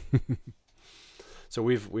save. So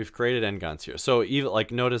we've created n-gons here. So even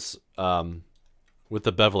like notice with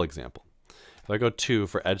the bevel example, if I go 2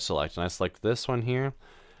 for edge select and I select this one here,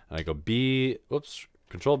 and I go B, whoops,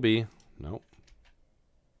 Control B, nope.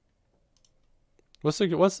 What's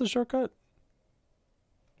the shortcut?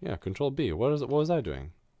 Yeah, Control B. What was I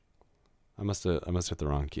doing? I must have hit the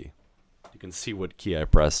wrong key. You can see what key I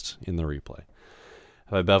pressed in the replay.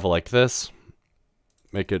 If I bevel like this,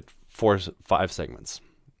 make it 5 segments.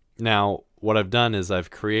 Now, what I've done is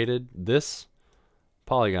I've created this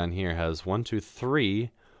polygon here has 1, 2,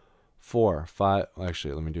 3, 4, 5.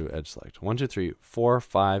 Actually, let me do edge select. 1, 2, 3, 4,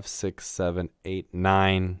 5, 6, 7, 8,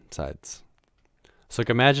 9 sides. So like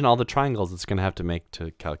imagine all the triangles it's going to have to make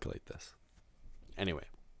to calculate this. Anyway,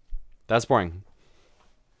 that's boring.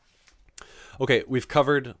 Okay, we've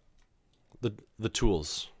covered the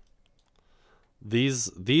tools.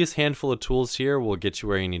 These handful of tools here will get you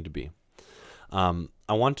where you need to be.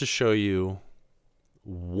 I want to show you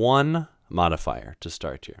one modifier to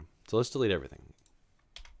start here. So let's delete everything.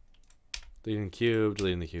 Deleting cube,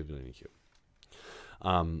 deleting the cube, deleting the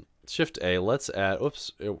cube. Shift A, let's add,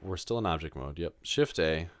 oops, we're still in object mode. Yep, Shift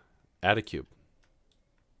A, add a cube.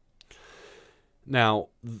 Now,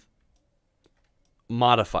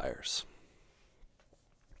 modifiers.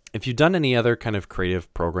 If you've done any other kind of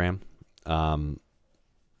creative program,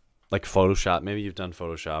 like Photoshop, maybe you've done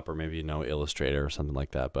Photoshop, or maybe you know Illustrator or something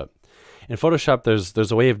like that. But in Photoshop,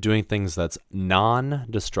 there's a way of doing things that's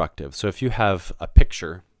non-destructive. So if you have a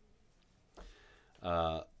picture, you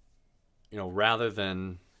know, rather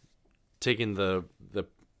than taking the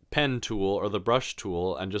pen tool or the brush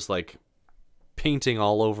tool and just like painting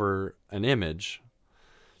all over an image,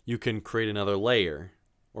 you can create another layer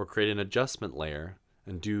or create an adjustment layer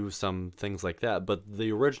and do some things like that. But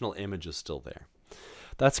the original image is still there.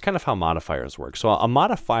 That's kind of how modifiers work. So a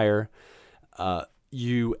modifier,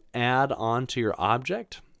 you add on to your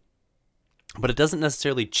object, but it doesn't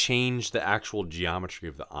necessarily change the actual geometry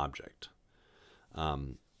of the object.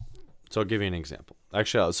 So I'll give you an example.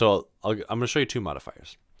 Actually, I'm going to show you 2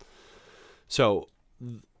 modifiers. So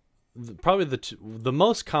probably the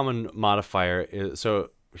most common modifier is, so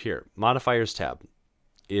here, modifiers tab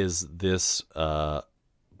is this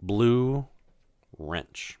blue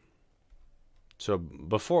wrench. So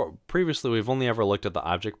previously we've only ever looked at the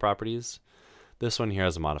object properties. This one here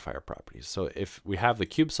has a modifier properties. So if we have the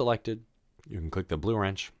cube selected, you can click the blue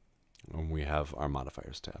wrench, and we have our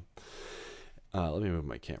modifiers tab. Let me move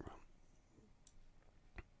my camera.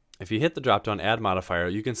 If you hit the drop down add modifier,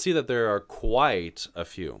 you can see that there are quite a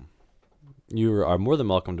few. You are more than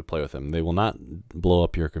welcome to play with them. They will not blow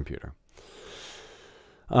up your computer.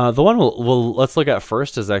 The one let's look at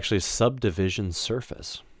first is actually subdivision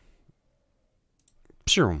surface.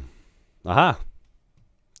 Aha!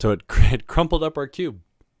 So it crumpled up our cube.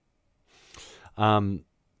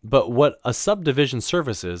 But what a subdivision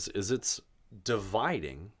surface is it's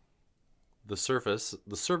dividing the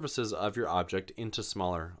surfaces of your object into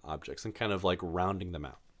smaller objects and kind of like rounding them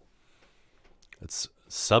out. It's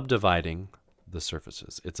subdividing the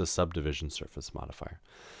surfaces. It's a subdivision surface modifier.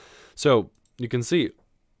 So you can see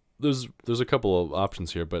there's a couple of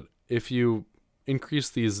options here, but if you increase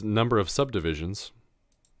these number of subdivisions,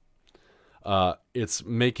 it's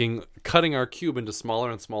cutting our cube into smaller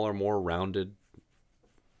and smaller, more rounded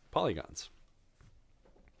polygons.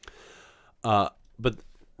 But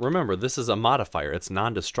remember, this is a modifier. It's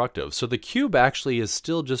non-destructive. So the cube actually is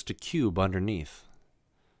still just a cube underneath.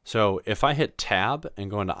 So if I hit tab and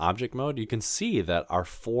go into object mode, you can see that our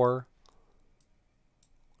 4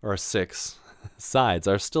 or 6 sides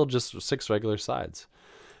are still just 6 regular sides.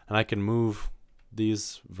 And I can move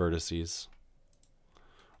these vertices,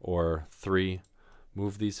 or 3,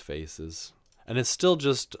 move these faces. And it's still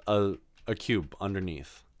just a cube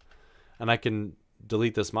underneath. And I can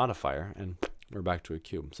delete this modifier and we're back to a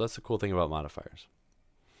cube. So that's the cool thing about modifiers.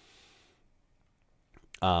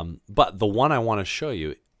 But the one I want to show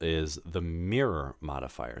you is the mirror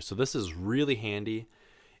modifier. So this is really handy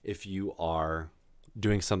if you are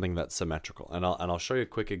doing something that's symmetrical. And I'll show you a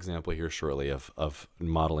quick example here shortly of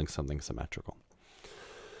modeling something symmetrical.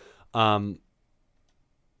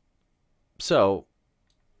 So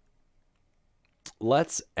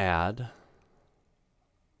let's add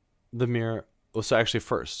the mirror. Well, so actually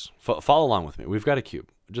first, follow along with me. We've got a cube,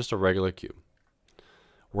 just a regular cube.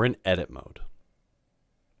 We're in edit mode.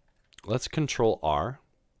 Let's Control R,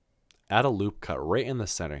 add a loop cut right in the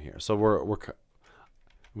center here. So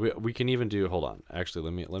we can even do, hold on. Actually,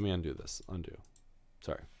 let me undo this. Undo.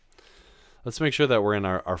 Sorry. Let's make sure that we're in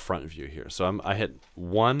our front view here. So I hit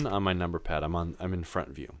 1 on my number pad. I'm in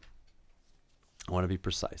front view. I want to be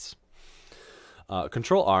precise.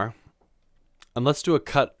 Control R. And let's do a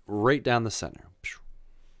cut right down the center.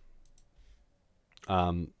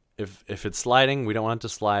 If it's sliding, we don't want it to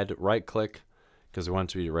slide. Right click, because we want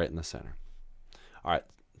it to be right in the center. All right,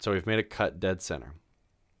 so we've made a cut dead center.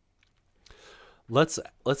 Let's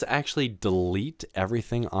actually delete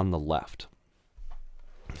everything on the left.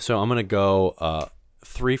 So I'm gonna go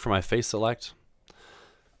 3 for my face select.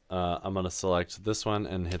 I'm gonna select this one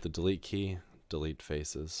and hit the delete key. Delete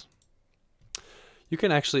faces. You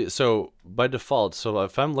can actually, so by default, so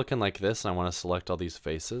if I'm looking like this and I want to select all these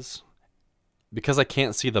faces, because I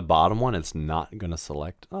can't see the bottom one, it's not going to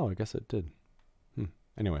select. Oh, I guess it did.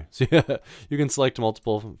 Anyway, so yeah, you can select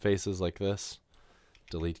multiple faces like this.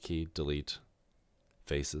 Delete key, delete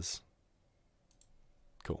faces.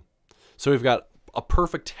 Cool. So we've got a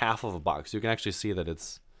perfect half of a box. You can actually see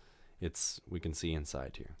that we can see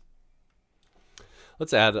inside here.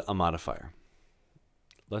 Let's add a modifier.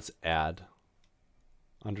 Let's add,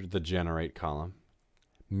 under the generate column,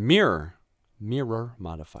 mirror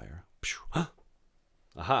modifier.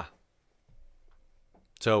 Aha.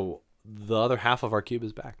 So the other half of our cube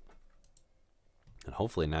is back. And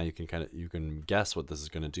hopefully now you can guess what this is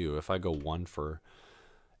going to do. If I go 1 for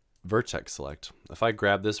vertex select, if I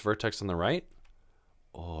grab this vertex on the right,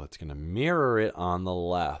 oh, it's going to mirror it on the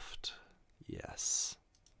left. Yes.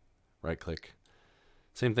 Right click.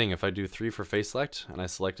 Same thing, if I do 3 for face select and I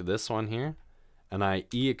selected this one here and I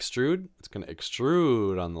extrude, it's going to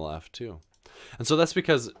extrude on the left too. And so that's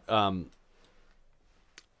because I'm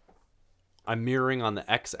mirroring on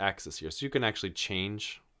the x-axis here. So you can actually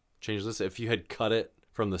change this. If you had cut it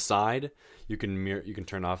from the side, you can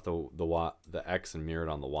turn off the x and mirror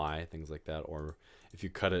it on the y, things like that. Or if you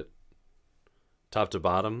cut it top to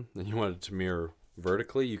bottom and you want it to mirror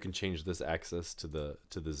vertically, you can change this axis to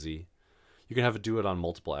the z. You can have it do it on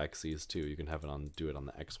multiple axes too. You can have it do it on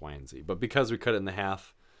the x, y, and z. But because we cut it in the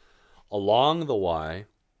half along the y,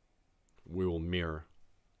 we will mirror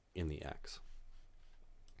in the x.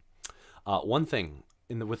 One thing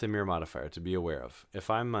with the mirror modifier to be aware of, if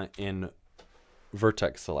I'm in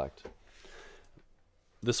vertex select,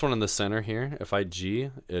 this one in the center here, if I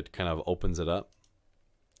G, it kind of opens it up.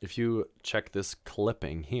 If you check this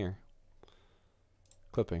clipping here,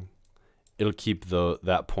 it'll keep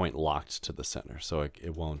that point locked to the center, so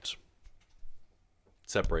it won't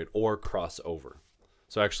separate or cross over.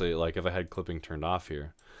 So actually, like if I had clipping turned off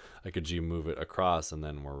here, I could G move it across, and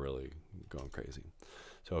then we're really going crazy.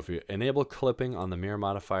 So if you enable clipping on the mirror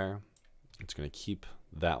modifier, it's going to keep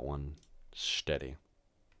that one steady.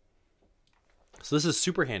 So this is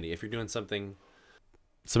super handy if you're doing something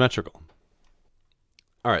symmetrical.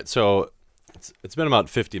 All right, so it's been about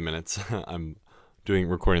 50 minutes. I'm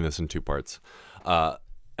recording this in 2 parts,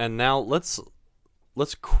 and now let's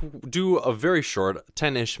do a very short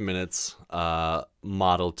 10-ish minutes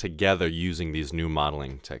model together using these new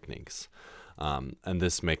modeling techniques. And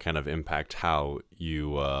this may kind of impact how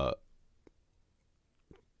you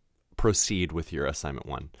proceed with your assignment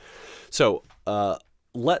 1. So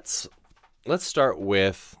let's start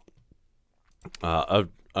with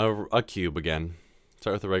a cube again.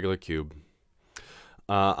 Start with a regular cube.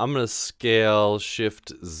 I'm gonna scale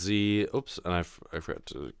Shift Z. Oops, and I forgot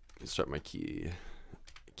to start my key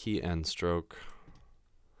and stroke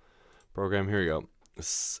program. Here we go.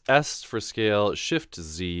 S for scale, Shift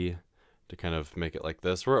Z to kind of make it like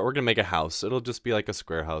this. We're gonna make a house. It'll just be like a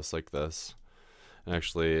square house like this. And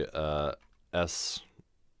actually, S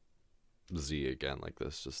Z again like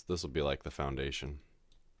this. Just this will be like the foundation.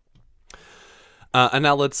 And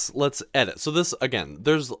now let's edit. So this again,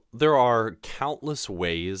 there are countless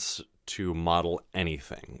ways to model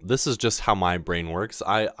anything. This is just how my brain works.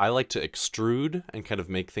 I like to extrude and kind of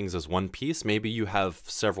make things as one piece. Maybe you have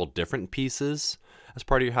several different pieces as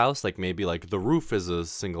part of your house. Like maybe like the roof is a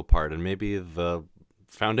single part and maybe the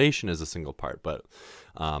foundation is a single part. But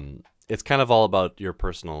it's kind of all about your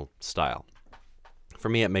personal style. For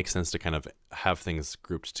me, it makes sense to kind of have things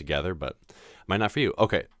grouped together, but might not for you.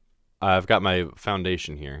 Okay. I've got my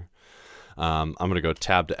foundation here. I'm going to go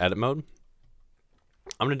tab to edit mode.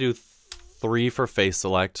 I'm going to do 3 for face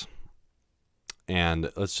select.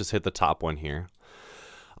 And let's just hit the top one here.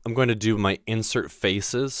 I'm going to do my insert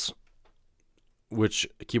faces, which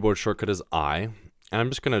keyboard shortcut is I. And I'm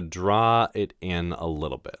just going to draw it in a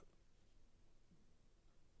little bit.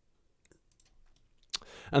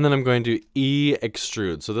 And then I'm going to E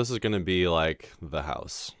extrude. So this is going to be like the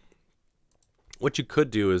house. What you could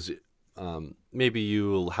do is maybe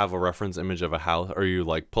you have a reference image of a house, or you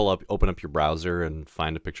like open up your browser and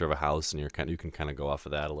find a picture of a house, and you can kind of go off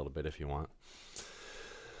of that a little bit if you want.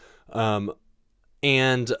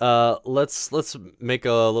 Let's make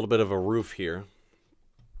a little bit of a roof here.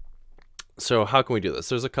 So how can we do this?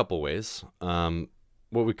 There's a couple ways.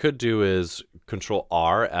 What we could do is Control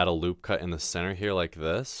R, add a loop cut in the center here like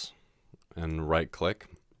this, and right click.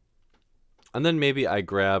 And then maybe I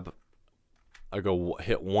go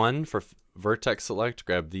hit 1 for vertex select,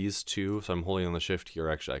 grab these 2. So I'm holding on the shift here.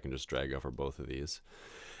 Actually, I can just drag over both of these.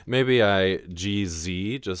 Maybe I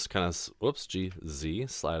GZ, just kind of, whoops, GZ,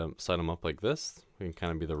 slide them up like this. We can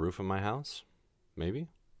kind of be the roof of my house, maybe.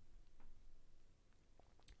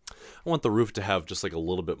 I want the roof to have just like a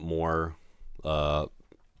little bit more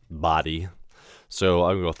body. So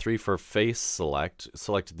I'm going to go 3 for face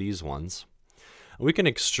select these ones. We can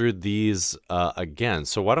extrude these again.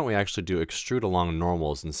 So why don't we actually do extrude along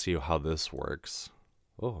normals and see how this works.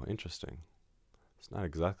 Oh, interesting. It's not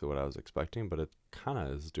exactly what I was expecting, but it kind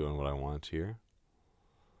of is doing what I want here.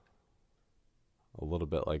 A little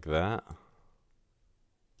bit like that.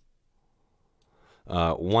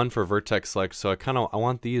 1 for vertex select. So I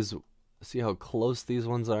want these, see how close these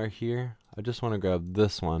ones are here? I just want to grab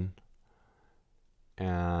this one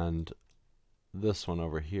and this one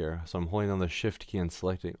over here. So I'm holding on the shift key and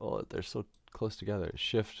selecting. Oh, they're so close together.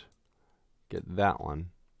 Shift, get that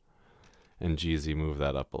one, and GZ, move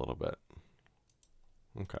that up a little bit.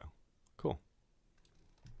 Okay, cool.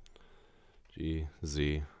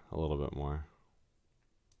 GZ a little bit more.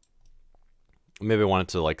 Maybe I want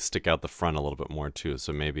it to like stick out the front a little bit more too.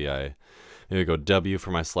 So maybe go W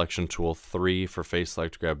for my selection tool, 3 for face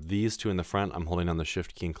select, grab these 2 in the front. I'm holding on the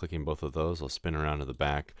shift key and clicking both of those. I'll spin around to the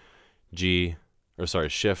back.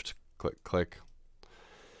 Shift, click.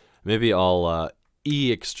 Maybe I'll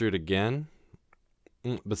E extrude again.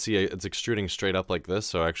 But see, it's extruding straight up like this,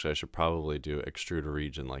 so actually I should probably do extrude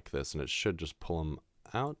region like this, and it should just pull them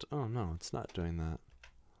out. Oh no, it's not doing that.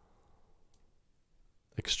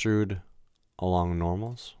 Extrude along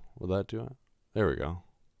normals. Will that do it? There we go.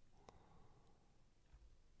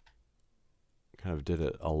 Kind of did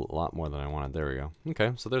it a lot more than I wanted. There we go.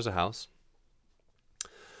 Okay, so there's a house.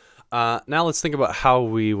 Now let's think about how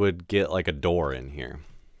we would get like a door in here.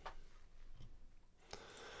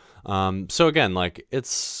 So again, like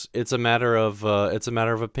it's a matter of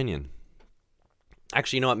opinion.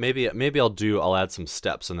 Actually, you know what? Maybe I'll add some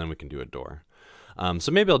steps and then we can do a door. So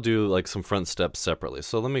maybe I'll do like some front steps separately.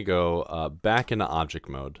 So let me go back into object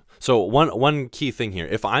mode. So one key thing here,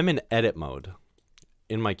 if I'm in edit mode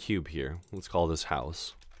in my cube here, let's call this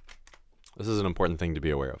house. This is an important thing to be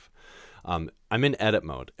aware of. I'm in edit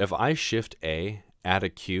mode. If I shift A, add a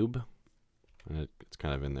cube, and it's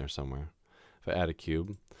kind of in there somewhere. If I add a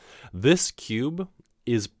cube, this cube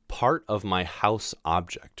is part of my house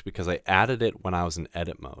object because I added it when I was in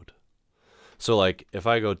edit mode. So like if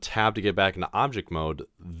I go tab to get back into object mode,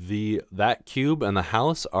 that cube and the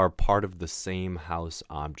house are part of the same house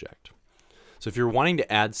object. So if you're wanting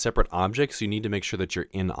to add separate objects, you need to make sure that you're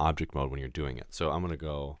in object mode when you're doing it. So I'm going to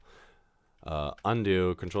go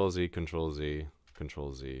undo, Control Z, Control Z,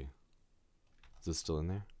 Control Z. Is this still in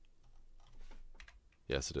there?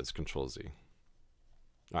 Yes, it is. Control Z.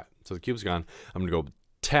 All right, so the cube's gone. I'm going to go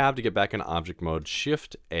tab to get back into object mode,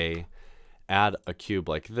 Shift A, add a cube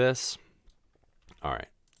like this. All right.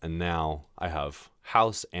 And now I have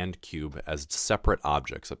house and cube as separate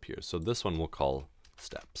objects up here. So this one we'll call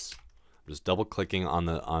steps. I'm just double clicking on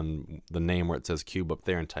the name where it says cube up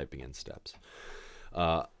there and typing in steps.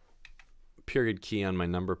 Period key on my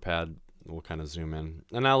number pad. We'll kind of zoom in.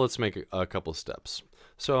 And now let's make a couple steps.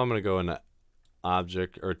 So I'm going to go into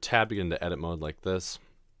object or tab to get into edit mode like this.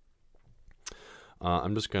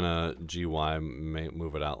 I'm just going to GY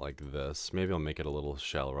move it out like this. Maybe I'll make it a little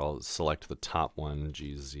shallower. I'll select the top one,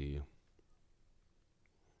 GZ.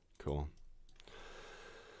 Cool.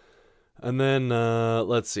 And then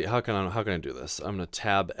let's see, how can I do this? I'm going to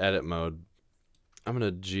tab edit mode. I'm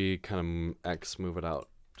going to G kind of X move it out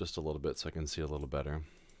just a little bit so I can see a little better.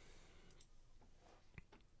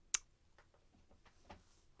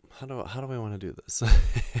 How do I want to do this?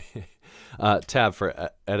 Tab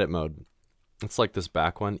for edit mode. It's like this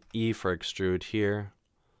back one. E for extrude here.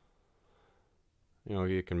 You know,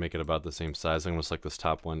 you can make it about the same size. I'm going to select this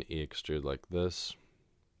top one, E extrude like this.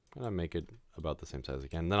 And I make it about the same size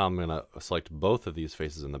again. Then I'm going to select both of these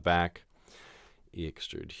faces in the back. E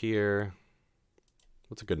extrude here.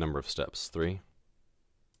 What's a good number of steps? 3.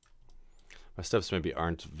 My steps maybe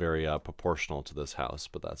aren't very proportional to this house,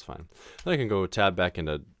 but that's fine. Then I can go tab back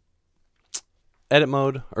into edit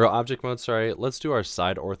mode, or object mode, sorry. Let's do our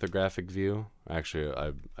side orthographic view.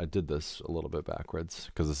 Actually, I did this a little bit backwards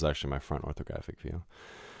because this is actually my front orthographic view.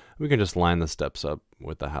 We can just line the steps up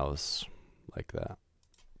with the house like that.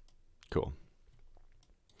 Cool.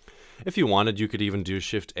 If you wanted, you could even do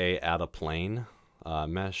Shift A, add a plane,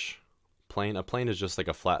 mesh plane. A plane is just like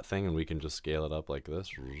a flat thing, and we can just scale it up like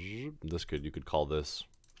this. You could call this,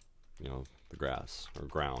 you know, the grass or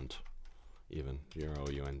ground, even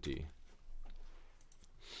GROUND.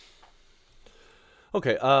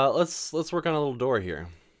 Okay, let's work on a little door here.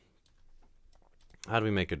 How do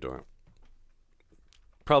we make a door?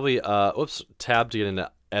 Probably tab to get into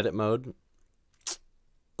edit mode.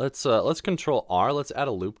 Let's control R. Let's add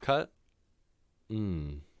a loop cut.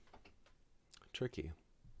 Tricky.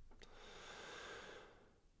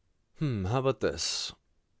 How about this?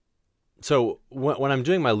 So when I'm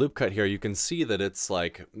doing my loop cut here, you can see that it's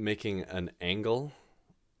like making an angle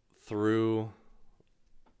through.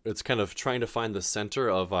 It's kind of trying to find the center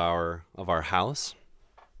of our house.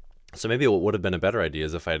 So maybe what would have been a better idea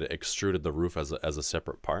is if I had extruded the roof as a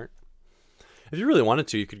separate part. If you really wanted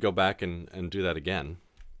to, you could go back and do that again.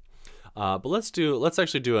 But let's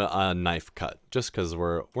actually do a knife cut, just because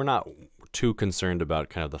we're not too concerned about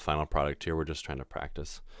kind of the final product here. We're just trying to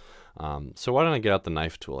practice. So why don't I get out the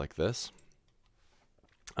knife tool like this?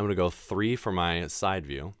 I'm going to go 3 for my side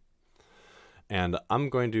view, and I'm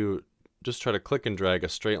going to just try to click and drag a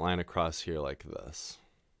straight line across here like this.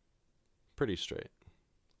 Pretty straight.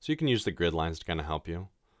 So you can use the grid lines to kind of help you.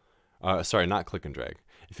 Sorry, not click and drag.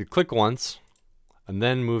 If you click once and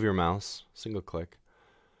then move your mouse, single click,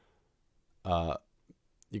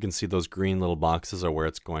 you can see those green little boxes are where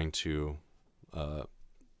it's going to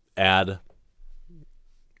add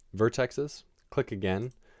vertexes. Click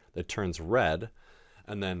again, that turns red,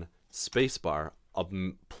 and then spacebar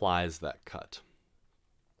applies that cut.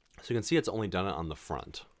 So you can see it's only done it on the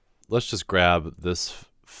front. Let's just grab this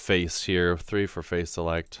face here, 3 for face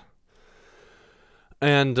select.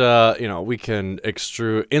 And, you know, we can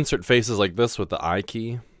insert faces like this with the I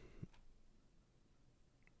key.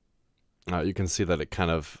 You can see that it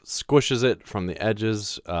kind of squishes it from the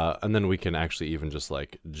edges. And then we can actually even just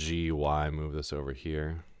like GY move this over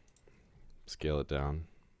here. Scale it down.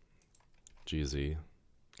 GZ.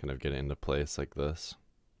 Kind of get it into place like this.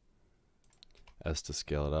 S to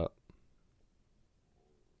scale it up.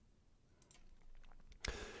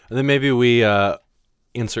 And then maybe we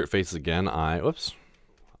insert faces again. I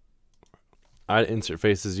insert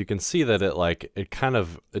faces. You can see that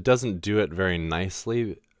it doesn't do it very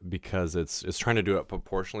nicely because it's trying to do it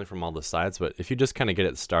proportionally from all the sides. But if you just kind of get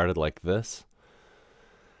it started like this,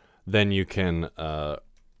 then you can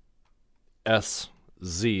SZ,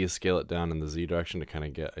 scale it down in the Z direction to kind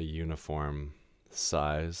of get a uniform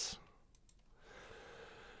size.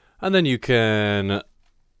 And then you can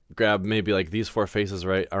grab maybe like these 4 faces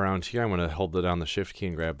right around here. I'm going to hold down the shift key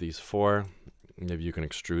and grab these 4. Maybe you can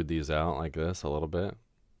extrude these out like this a little bit.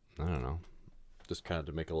 I don't know. Just kind of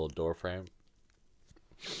to make a little door frame.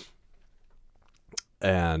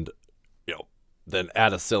 And, you know, then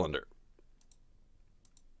add a cylinder.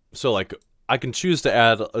 So like I can choose to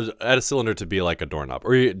add a cylinder to be like a doorknob,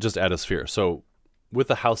 or just add a sphere. So with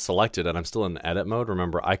the house selected and I'm still in edit mode,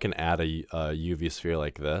 remember I can add a UV sphere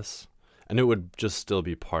like this, and it would just still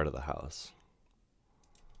be part of the house.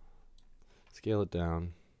 Scale it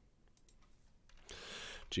down.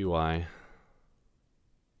 GY.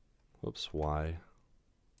 Whoops, Y.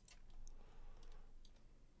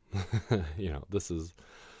 You know, this is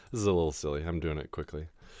a little silly. I'm doing it quickly.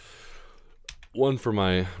 One for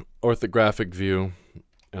my orthographic view,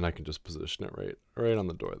 and I can just position it right on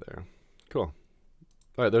the door there. Cool.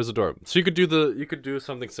 All right, there's a door. So you could do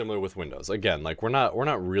something similar with windows. Again, like we're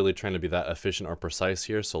not really trying to be that efficient or precise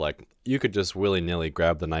here. So like you could just willy-nilly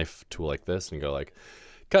grab the knife tool like this and go like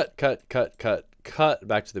cut, cut, cut, cut, cut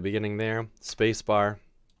back to the beginning there, space bar.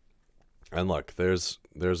 And look, there's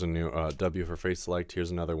a new W for face select.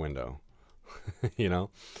 Here's another window. You know,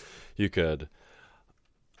 you could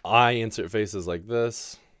insert faces like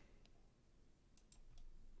this.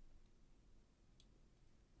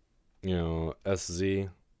 You know, SZ,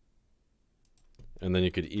 and then you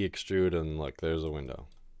could extrude, and look, there's a window.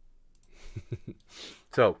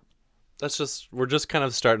 So we're just kind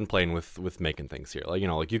of starting playing with making things here. Like, you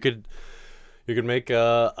know, like you could make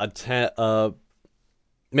a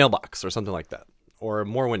mailbox or something like that, or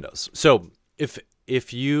more windows. So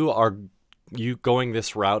if you are going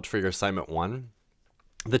this route for your assignment 1,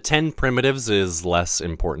 the 10 primitives is less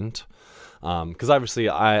important, because obviously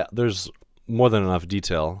there's more than enough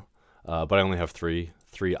detail. But I only have three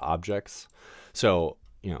objects. So,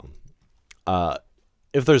 you know,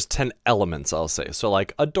 if there's 10 elements, I'll say. So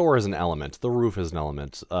like a door is an element, the roof is an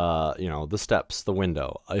element, you know, the steps, the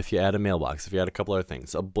window. If you add a mailbox, if you add a couple other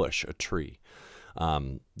things, a bush, a tree,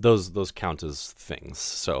 those count as things.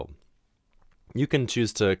 So you can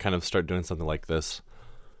choose to kind of start doing something like this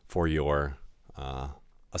for your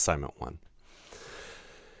assignment 1.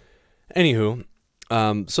 Anywho,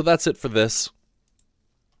 so that's it for this.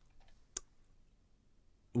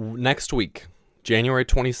 Next week, January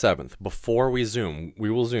 27th, before we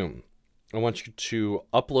will Zoom. I want you to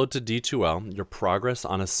upload to D2L your progress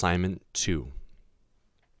on assignment 2.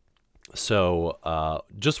 So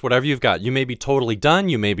just whatever you've got. You may be totally done.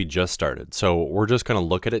 You may be just started. So we're just going to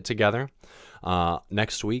look at it together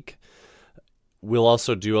next week. We'll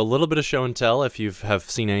also do a little bit of show and tell if you have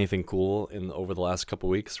seen anything cool over the last couple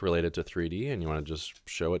weeks related to 3D and you want to just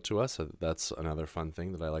show it to us. That's another fun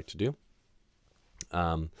thing that I like to do.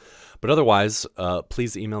 But otherwise,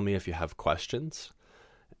 please email me if you have questions,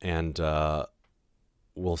 and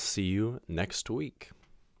we'll see you next week.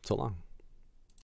 So long.